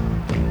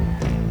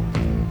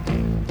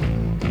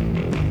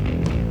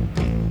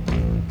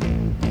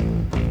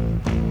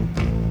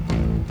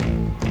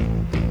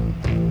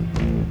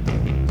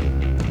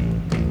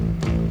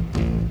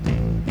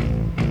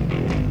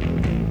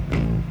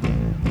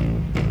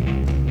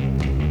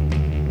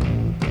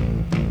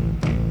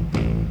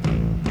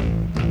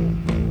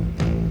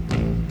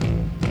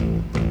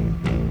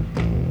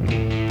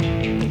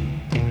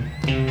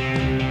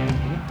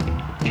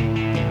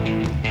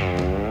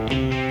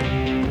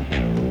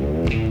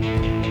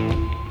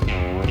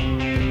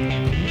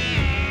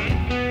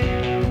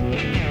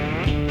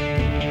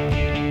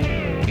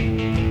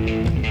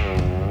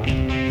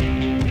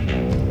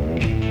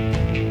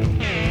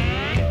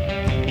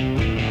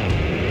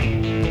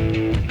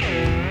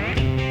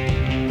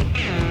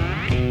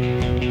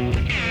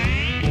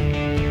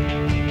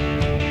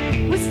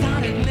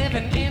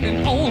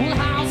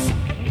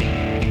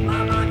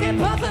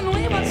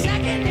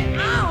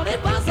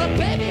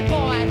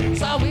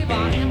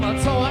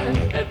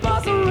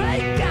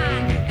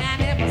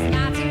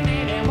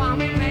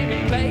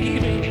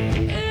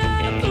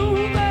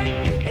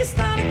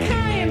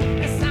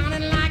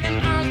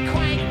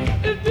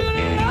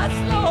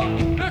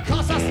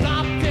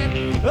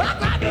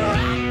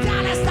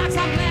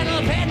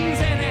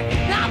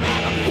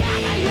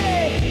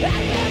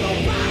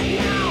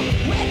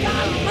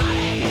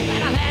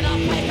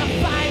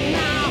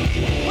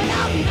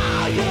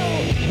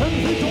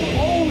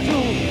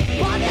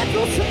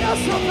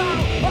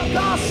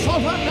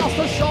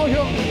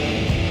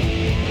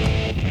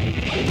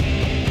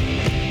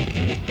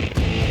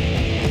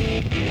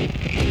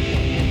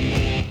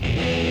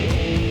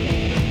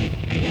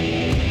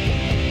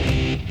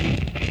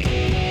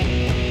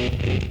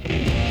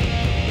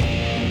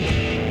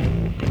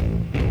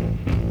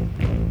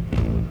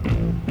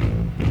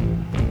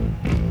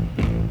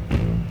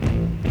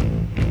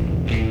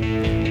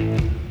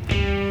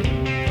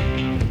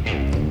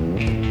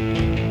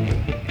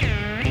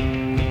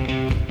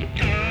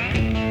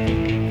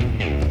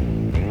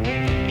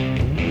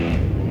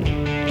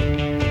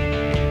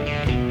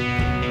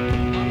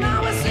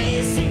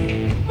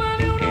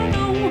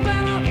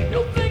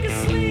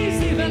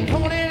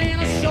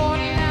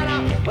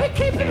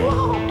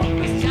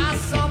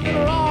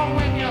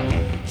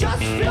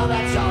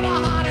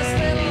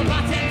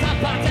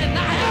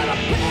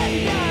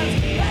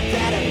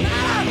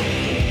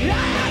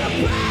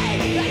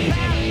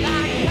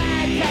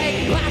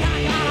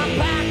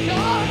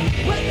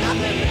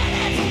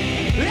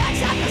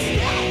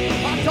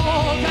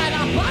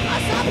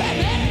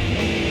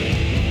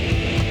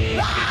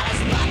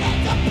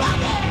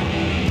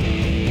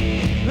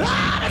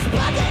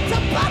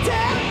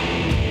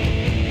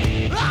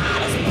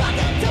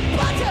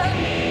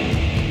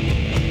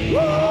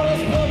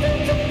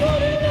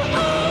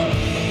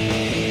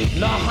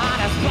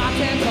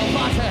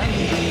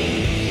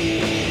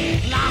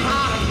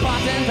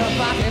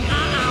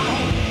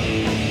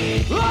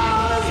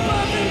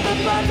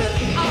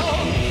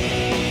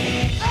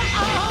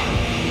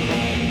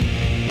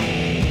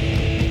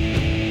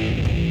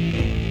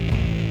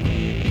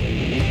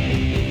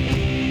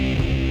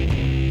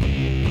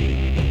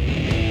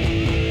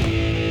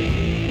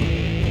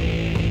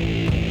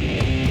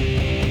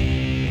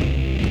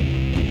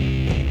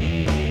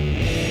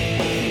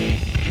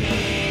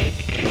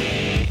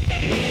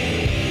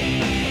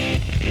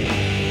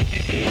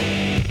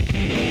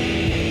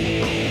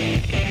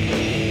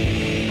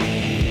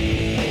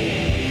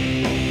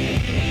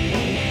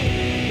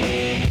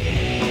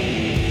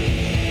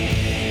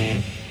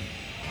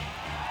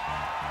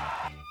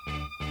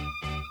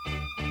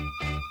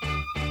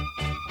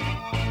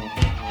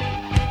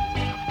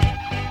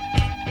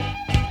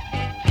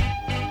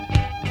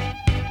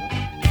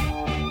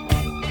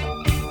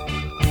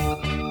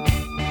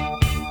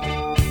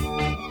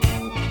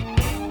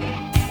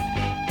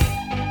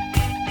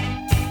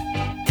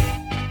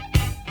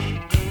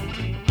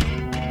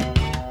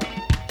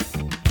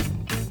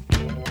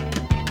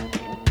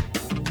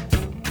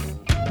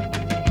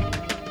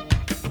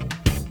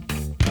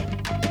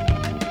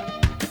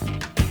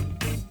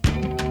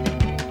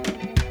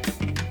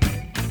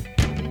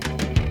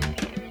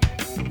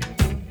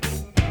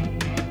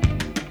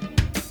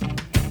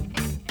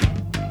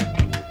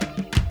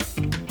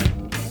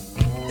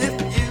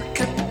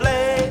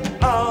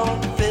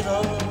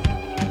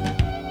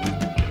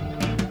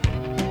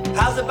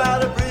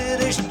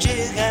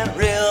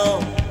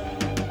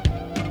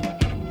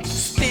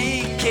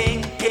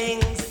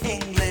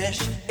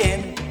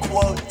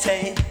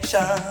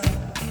 station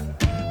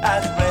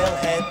as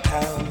railhead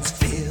towns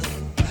feel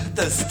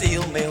the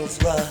steel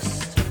mills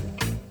rust.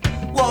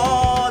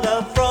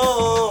 Water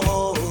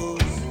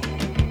froze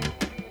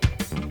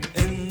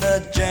in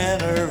the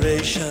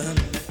generation.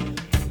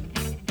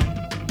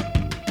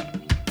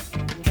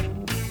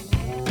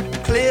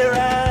 Clear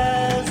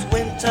as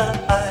winter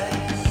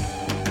ice.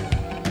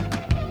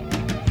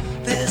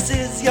 This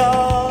is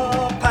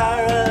your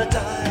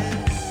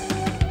paradise.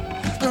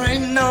 There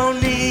ain't no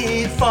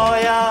need for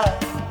ya.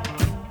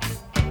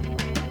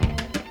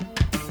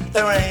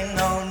 There ain't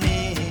no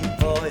need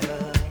for ya.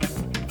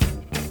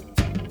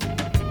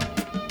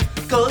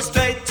 Go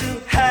straight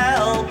to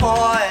hell,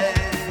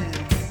 boys.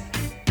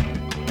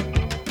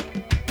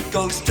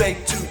 Go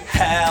straight to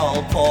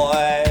hell,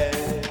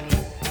 boys.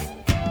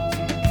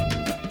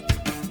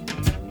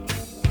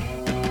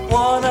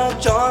 Wanna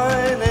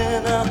join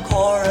in a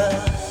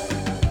chorus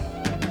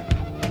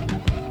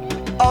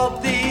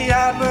of the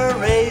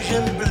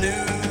Amerasian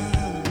blues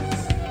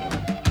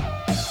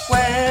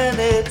when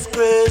it's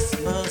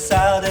Christmas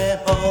out in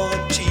Ho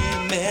Chi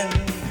Minh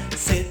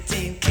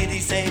City. Kitty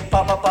say,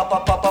 Papa,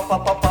 Papa, Papa,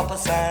 Papa, Papa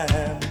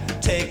Sam,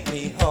 take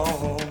me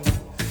home.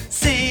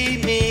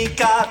 See me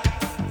got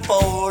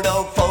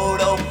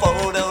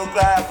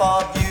photograph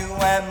of you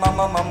and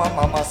Mama, Mama,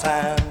 Mama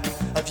Sam.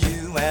 Of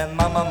you and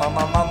Mama,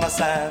 Mama, Mama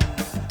Sam.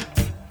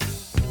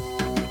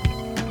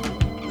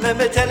 Let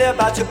me tell you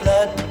about your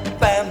blood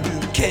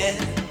bamboo kid.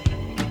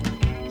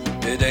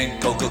 It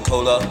ain't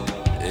Coca-Cola,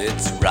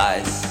 it's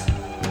rice.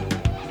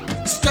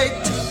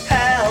 Straight to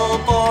hell,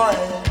 boy.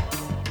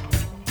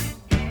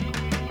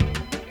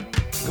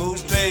 Go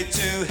straight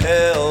to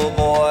hell,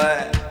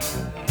 boy.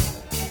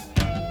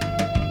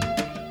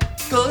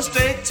 Go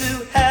straight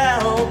to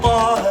hell,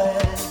 boy.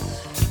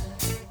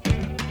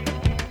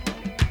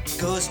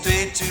 Go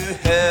straight to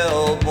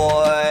hell,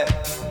 boy.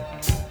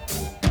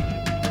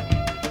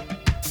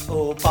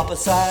 Oh, Papa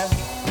Sam,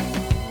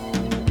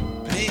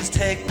 please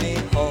take me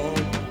home.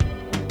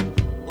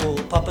 Oh,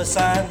 Papa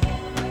Sam,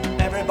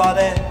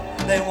 everybody,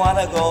 they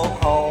wanna go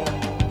home.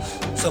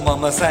 So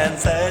Mama Sam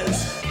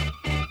says,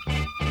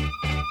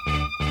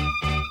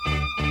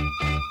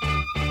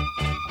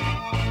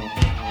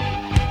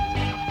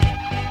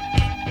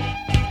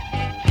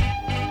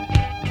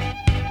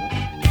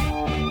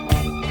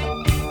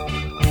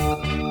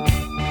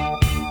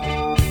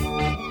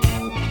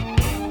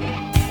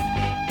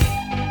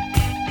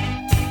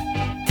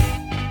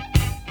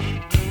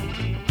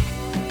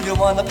 you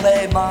wanna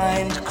play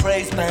mind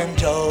crazed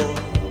banjo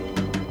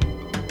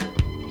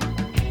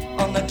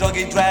on the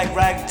druggy drag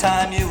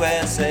ragtime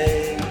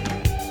USA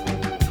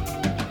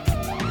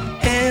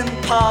in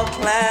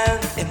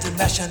Parkland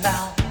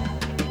International,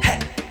 hey,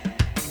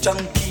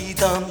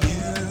 Junkiedom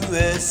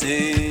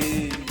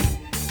USA,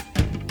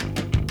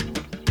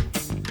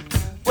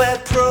 where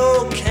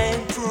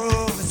cocaine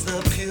proves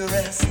the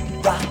purest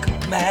rock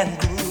man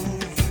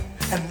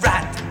groove and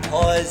rat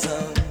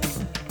poison.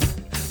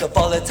 The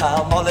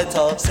volatile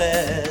Molotov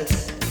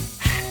says,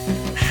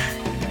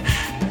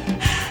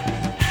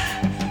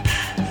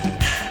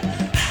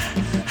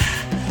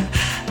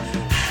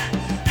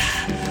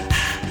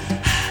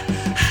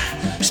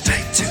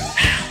 straight to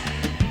hell.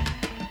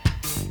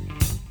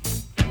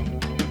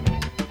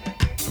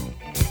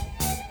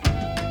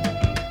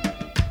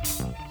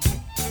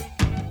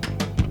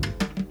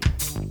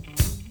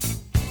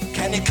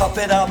 Can you cough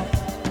it up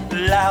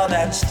loud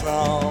and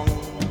strong?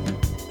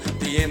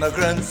 The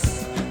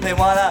immigrants, they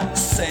wanna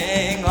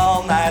sing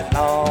all night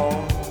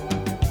long.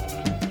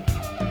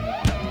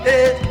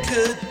 It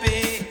could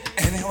be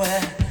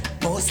anywhere,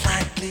 most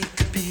likely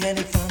could be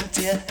any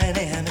frontier,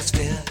 any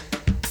hemisphere.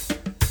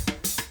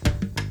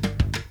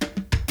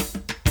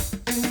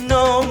 In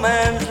no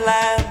man's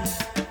land.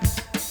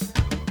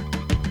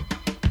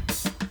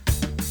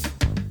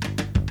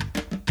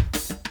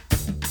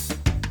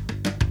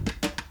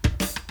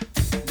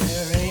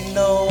 There ain't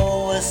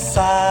no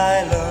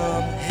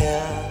asylum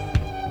here.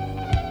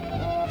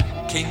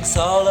 King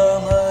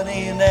Solomon,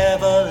 he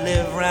never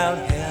lived round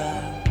here.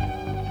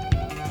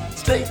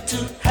 Straight to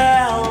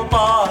hell,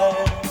 boy.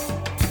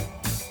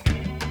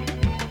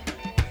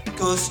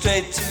 Go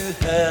straight to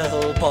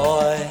hell,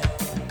 boy.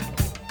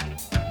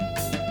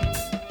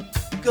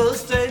 Go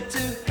straight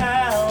to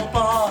hell,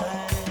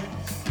 boys.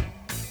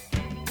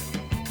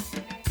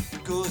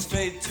 Go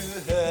straight to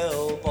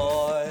hell,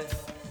 boy.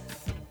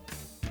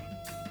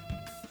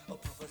 Oh,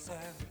 Papa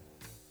Sam.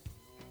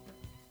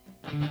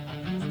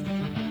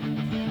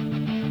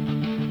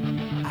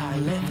 I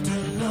left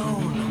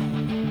alone.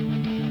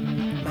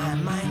 My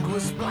mind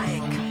was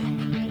blank.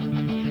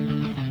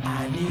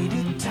 I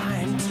needed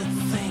time to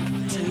think,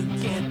 to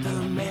get the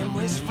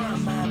memories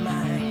from my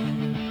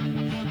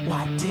mind.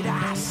 What did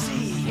I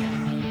see?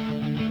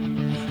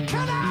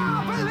 Can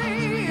I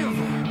believe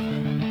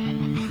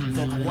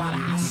that what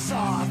I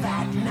saw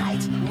that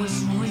night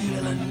was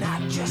real and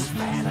not just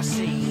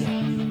fantasy?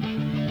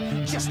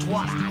 Just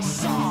what I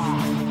saw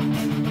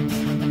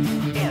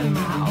in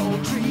my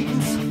old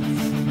dreams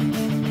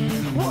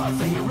were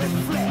the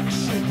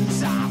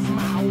reflections of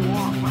my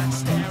Walkman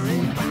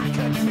staring back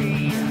at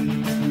me.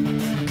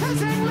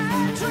 'Cause in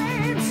my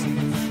dreams,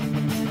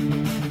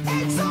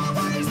 it's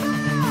always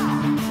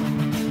there.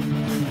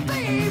 The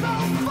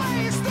evil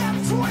face that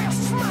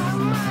twists my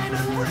mind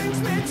and brings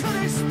me to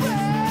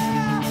despair.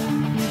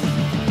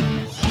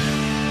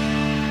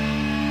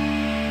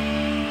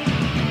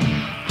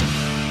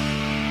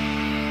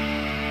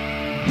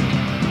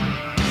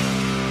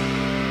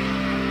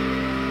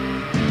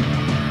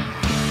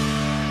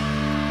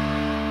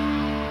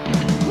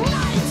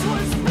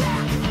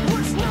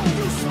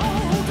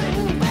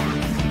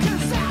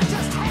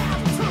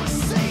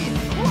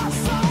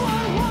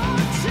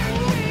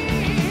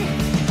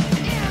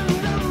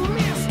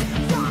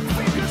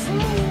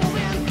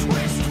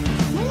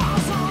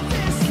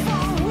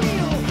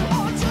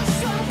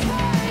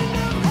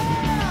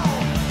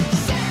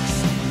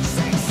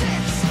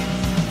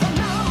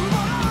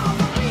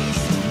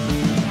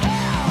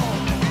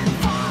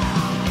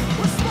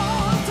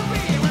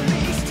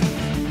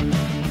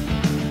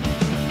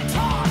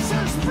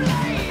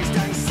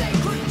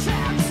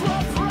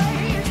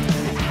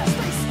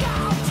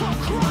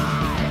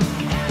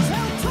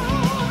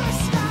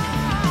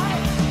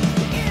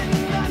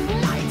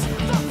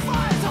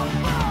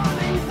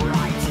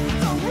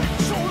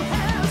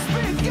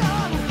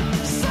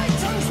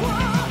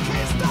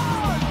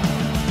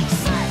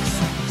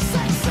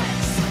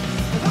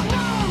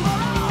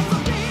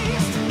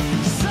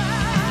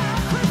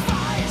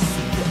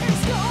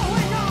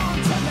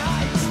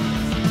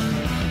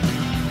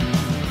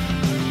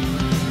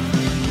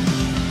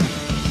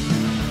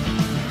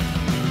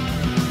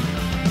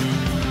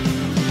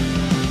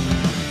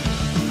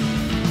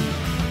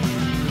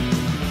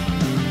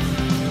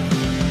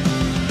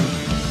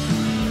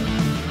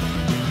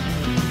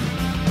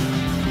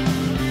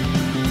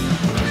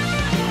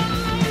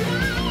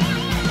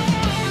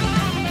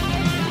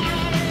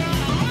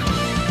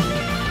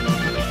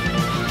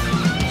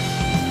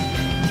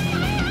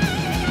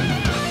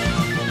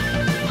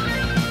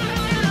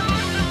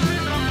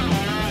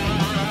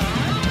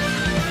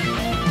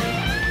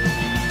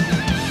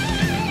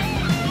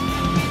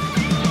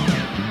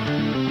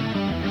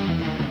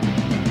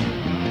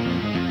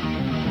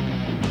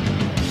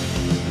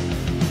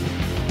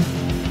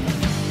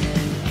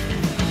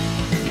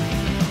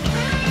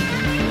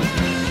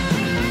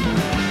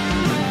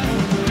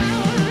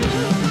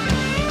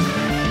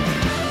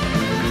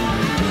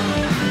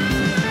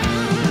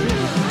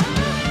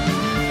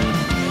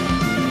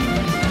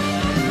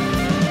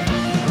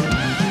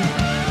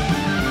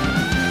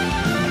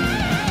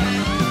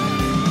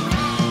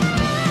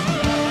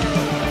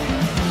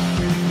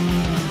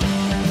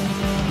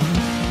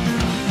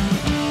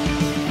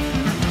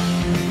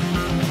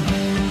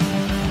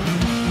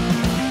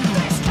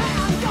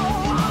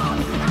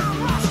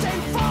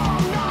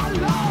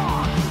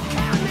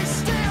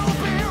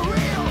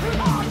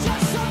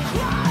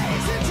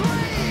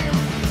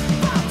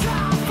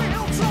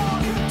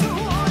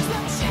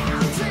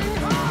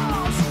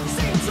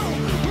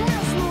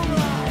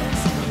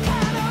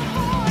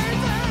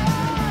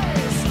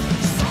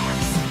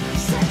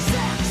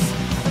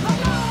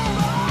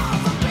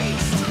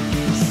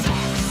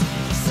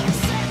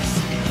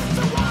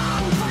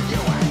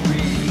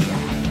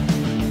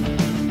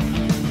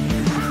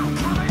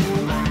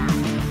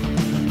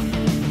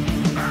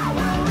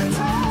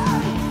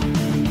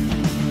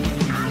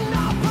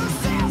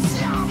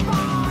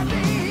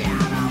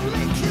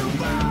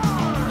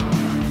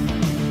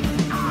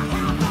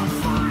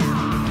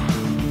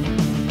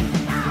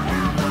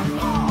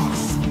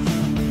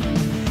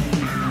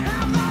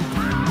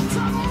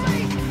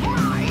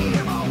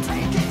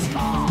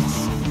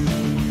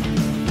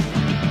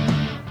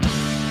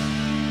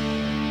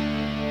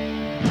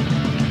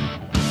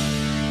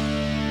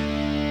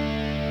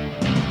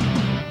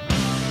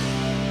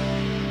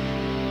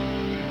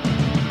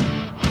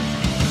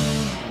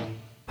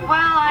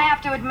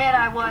 Admit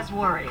I was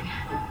worried.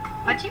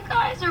 But you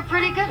guys are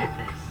pretty good at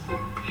this.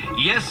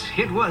 Yes,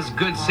 it was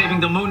good saving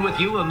the moon with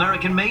you,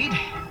 American maid.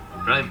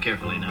 Drive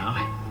carefully now.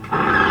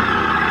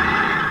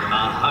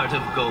 A heart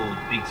of gold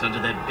beats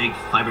under that big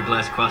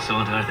fiberglass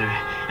croissant, Arthur,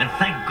 and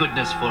thank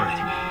goodness for it.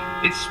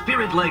 It's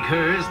spirit like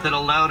hers that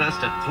allowed us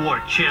to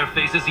thwart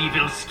Chairface's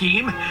evil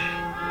scheme,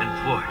 and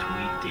thwart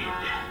we did.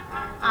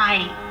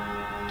 I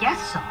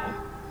guess so.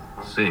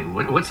 Say,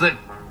 what's that?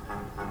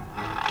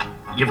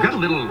 You've got a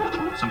little,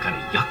 some kind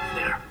of yuck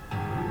there.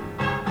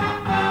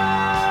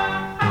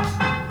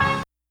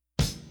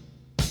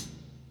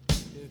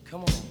 Yeah,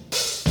 come on.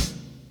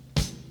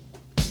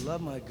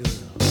 Love my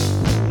girl.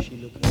 She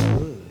looking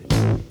good.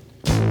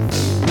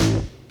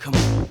 Come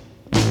on.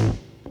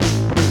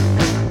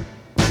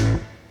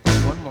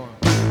 One more.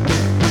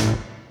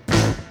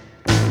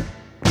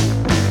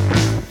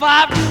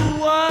 5 to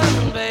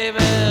 1,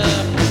 baby.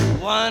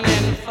 1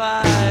 in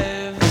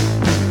 5.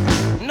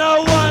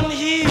 No one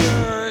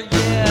here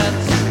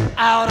gets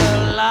out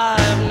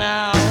alive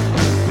now.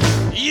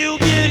 You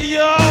get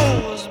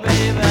yours,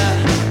 baby.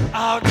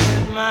 I'll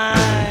get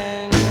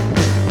mine.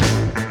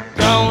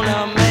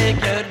 Gonna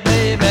make it,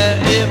 baby.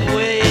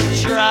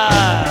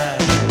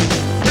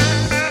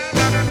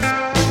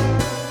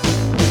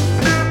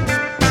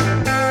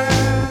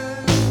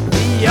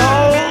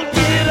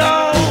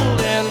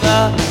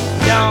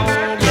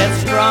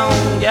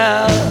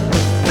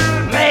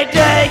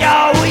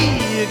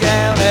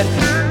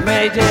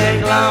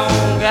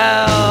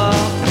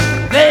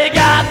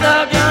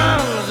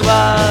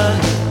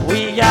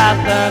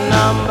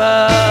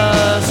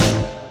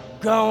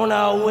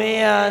 gonna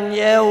win.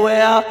 Yeah,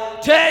 we're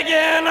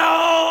taking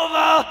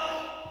over.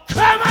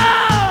 Come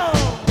on!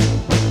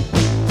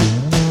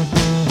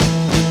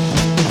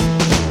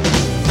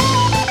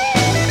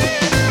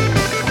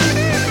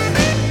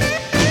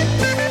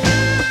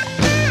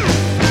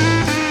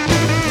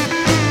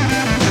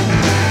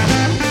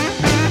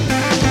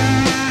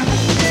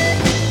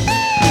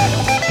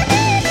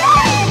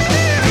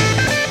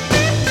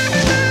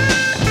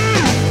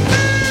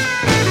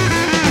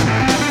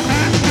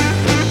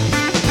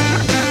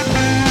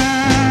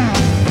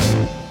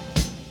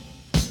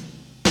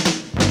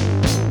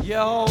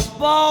 Your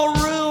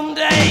ballroom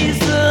days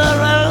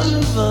are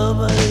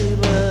over,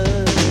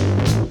 baby.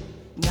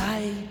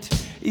 Night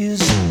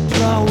is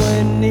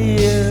drawing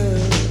near.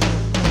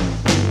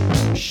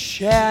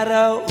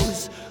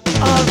 Shadows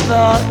of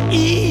the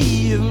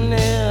evening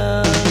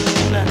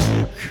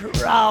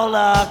crawl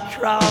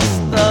across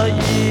the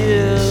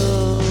years.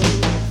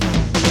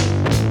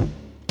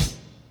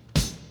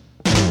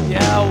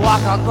 Yeah,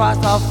 walk across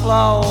the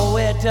floor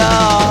with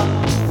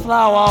a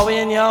flower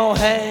in your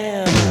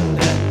hand,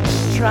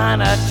 trying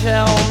to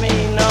tell me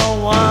no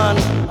one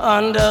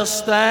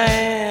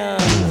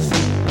understands.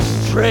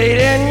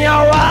 Trading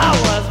your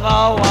hours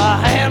for a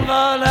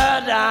handful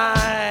of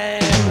dimes.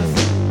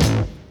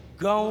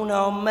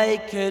 Gonna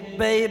make it,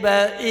 baby,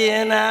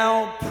 in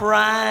our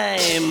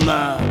prime.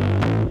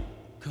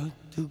 Come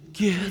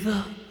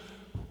together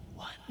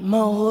one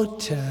more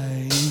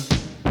time.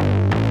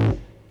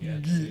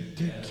 Get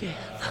together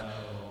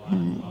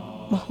one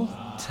more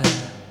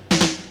time.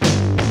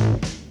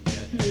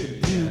 Get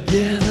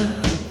together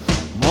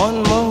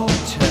one more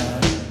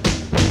time.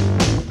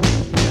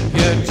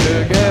 Get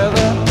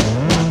together.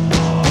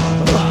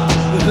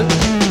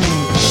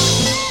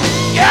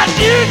 Get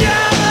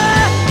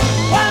together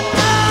one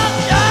more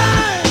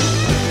time.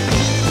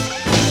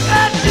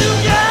 Get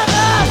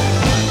together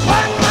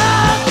one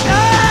more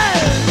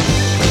time.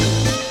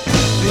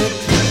 Get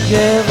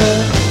together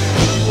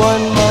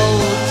one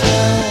more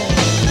time.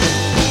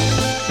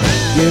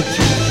 Get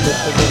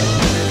together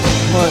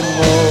one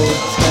more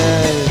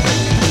time.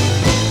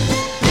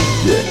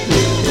 Get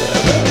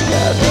together,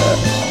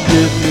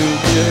 get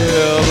together.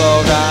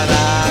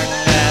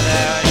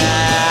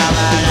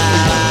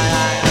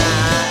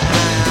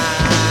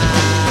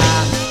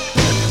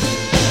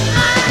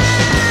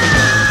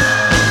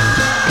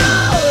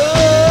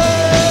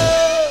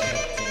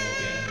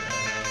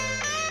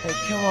 Hey,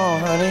 come on,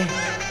 honey.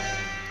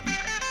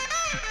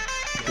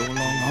 Go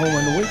along home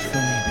and wait for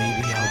me,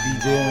 baby. I'll be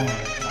there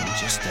in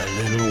just a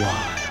little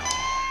while.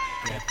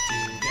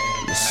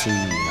 You see,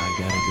 I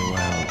gotta go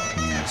out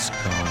in this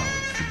car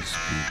with these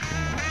people.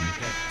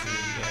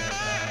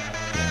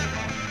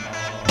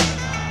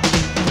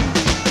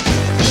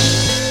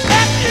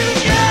 Get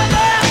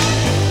together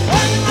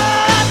one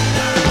more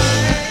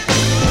time.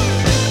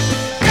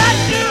 Get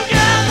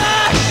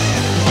together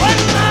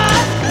one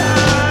more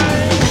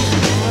time.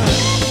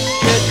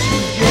 Get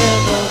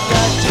together,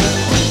 got to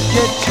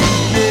get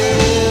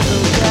together,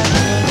 got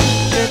to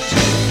get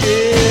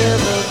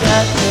together,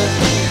 got to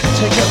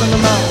take up in the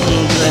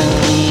mountains and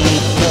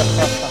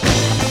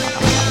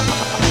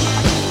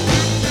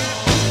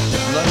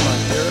love my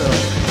girl.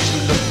 She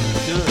looking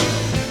good,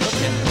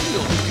 looking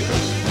real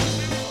good.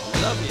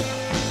 Love you.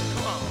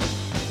 Come on.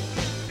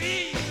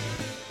 Be.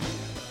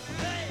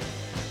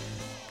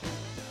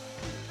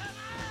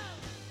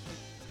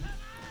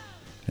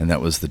 And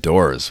that was The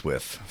Doors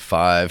with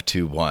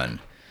 521.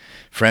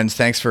 Friends,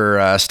 thanks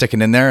for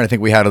sticking in there. I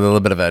think we had a little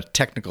bit of a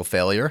technical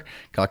failure.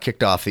 Got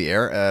kicked off the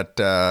air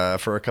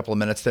for a couple of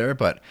minutes there,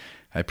 but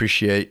I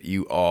appreciate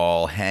you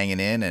all hanging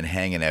in and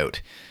hanging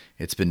out.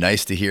 It's been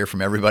nice to hear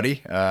from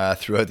everybody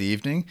throughout the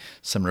evening.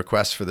 Some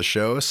requests for the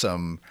show,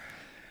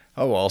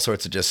 all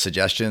sorts of just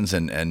suggestions,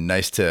 and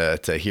nice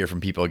to hear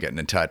from people getting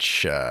in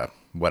touch,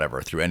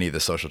 through any of the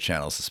social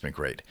channels. It's been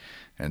great.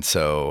 And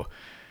so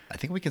I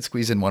think we can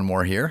squeeze in one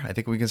more here. I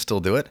think we can still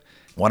do it.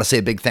 I want to say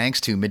a big thanks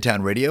to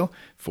Midtown Radio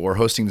for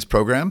hosting this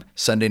program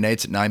Sunday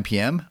nights at 9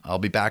 p.m. I'll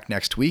be back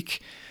next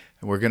week.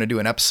 We're going to do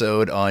an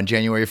episode on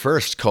January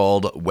 1st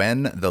called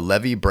When the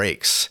Levee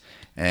Breaks.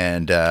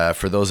 And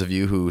for those of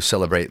you who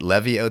celebrate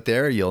Levee out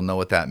there, you'll know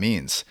what that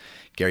means.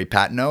 Gary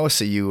Patino,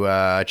 see you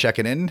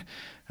checking in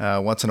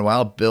once in a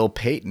while. Bill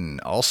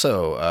Payton,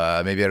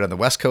 also maybe out on the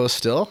West Coast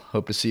still.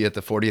 Hope to see you at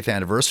the 40th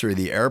anniversary of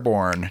the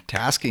Airborne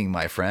tasking,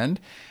 my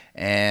friend.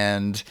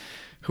 And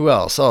who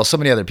else? Oh, so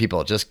many other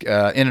people just in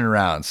and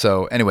around.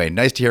 So anyway,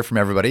 nice to hear from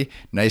everybody.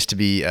 Nice to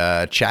be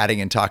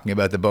chatting and talking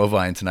about the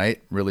bovine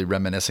tonight. Really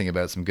reminiscing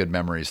about some good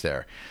memories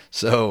there.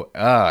 So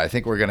I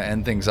think we're going to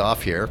end things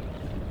off here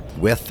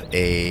with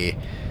a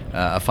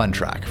fun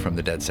track from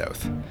the Dead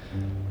South.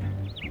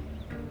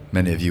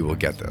 Many of you will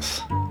get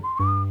this.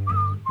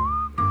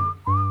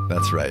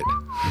 That's right.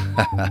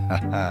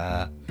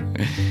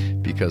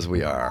 Because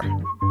we are.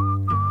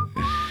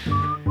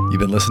 You've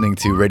been listening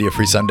to Radio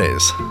Free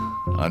Sundays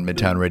on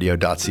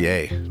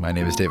MidtownRadio.ca. My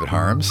name is David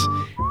Harms,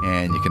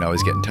 and you can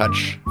always get in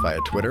touch via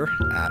Twitter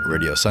at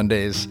Radio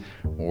Sundays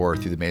or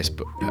through the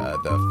Facebook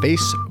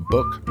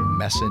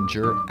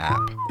Messenger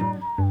app.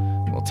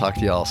 We'll talk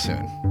to y'all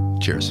soon.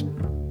 Cheers.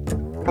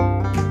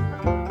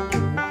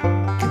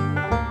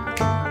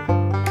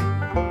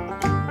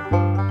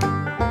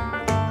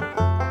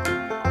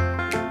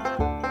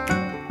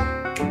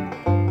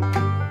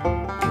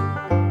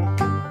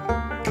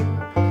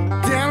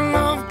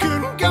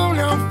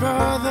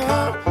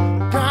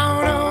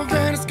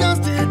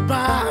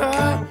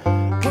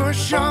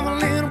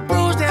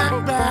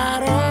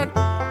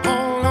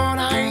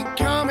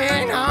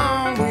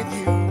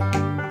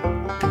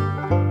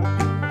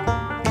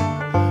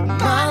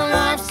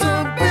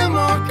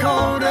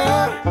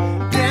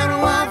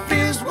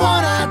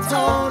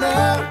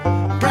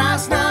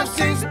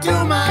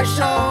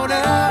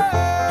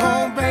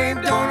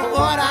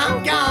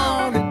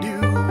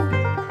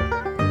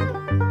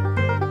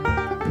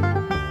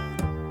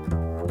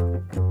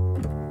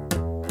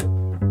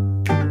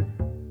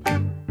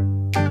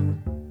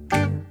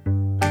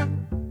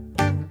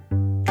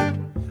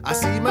 I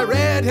see my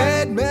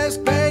redhead, mess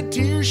bed,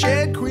 tear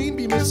shed, queen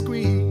bee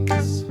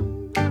squeeze.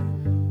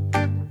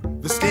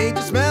 The stage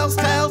smells,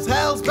 tells,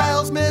 hells,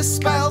 bells,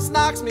 misspells,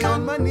 knocks me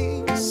on my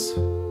knees.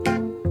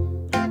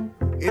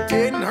 It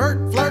didn't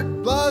hurt,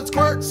 flirt, blood,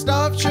 squirt,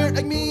 stuff, shirt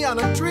like me on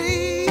a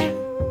tree.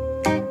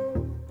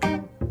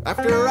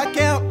 After I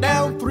count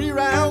down 3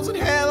 rounds in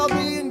hell, I'll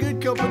be in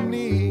good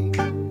company.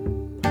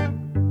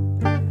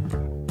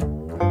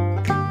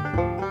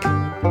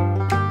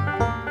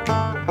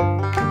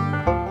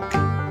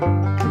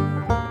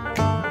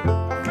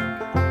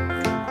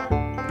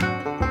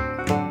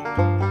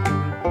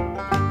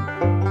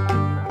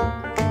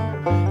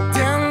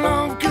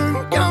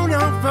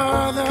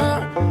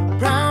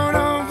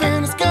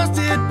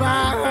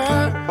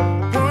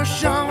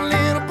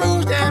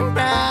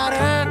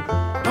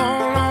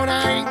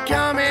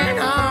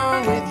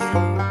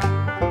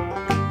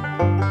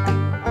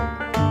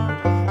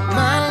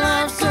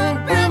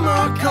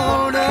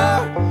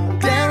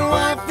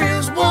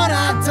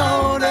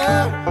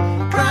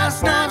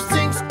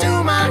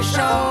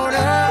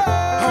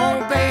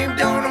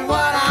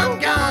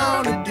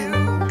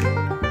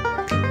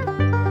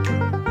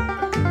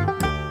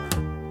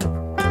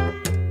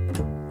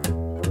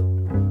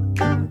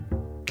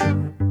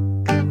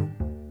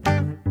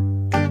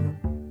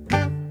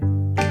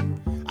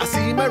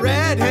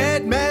 Red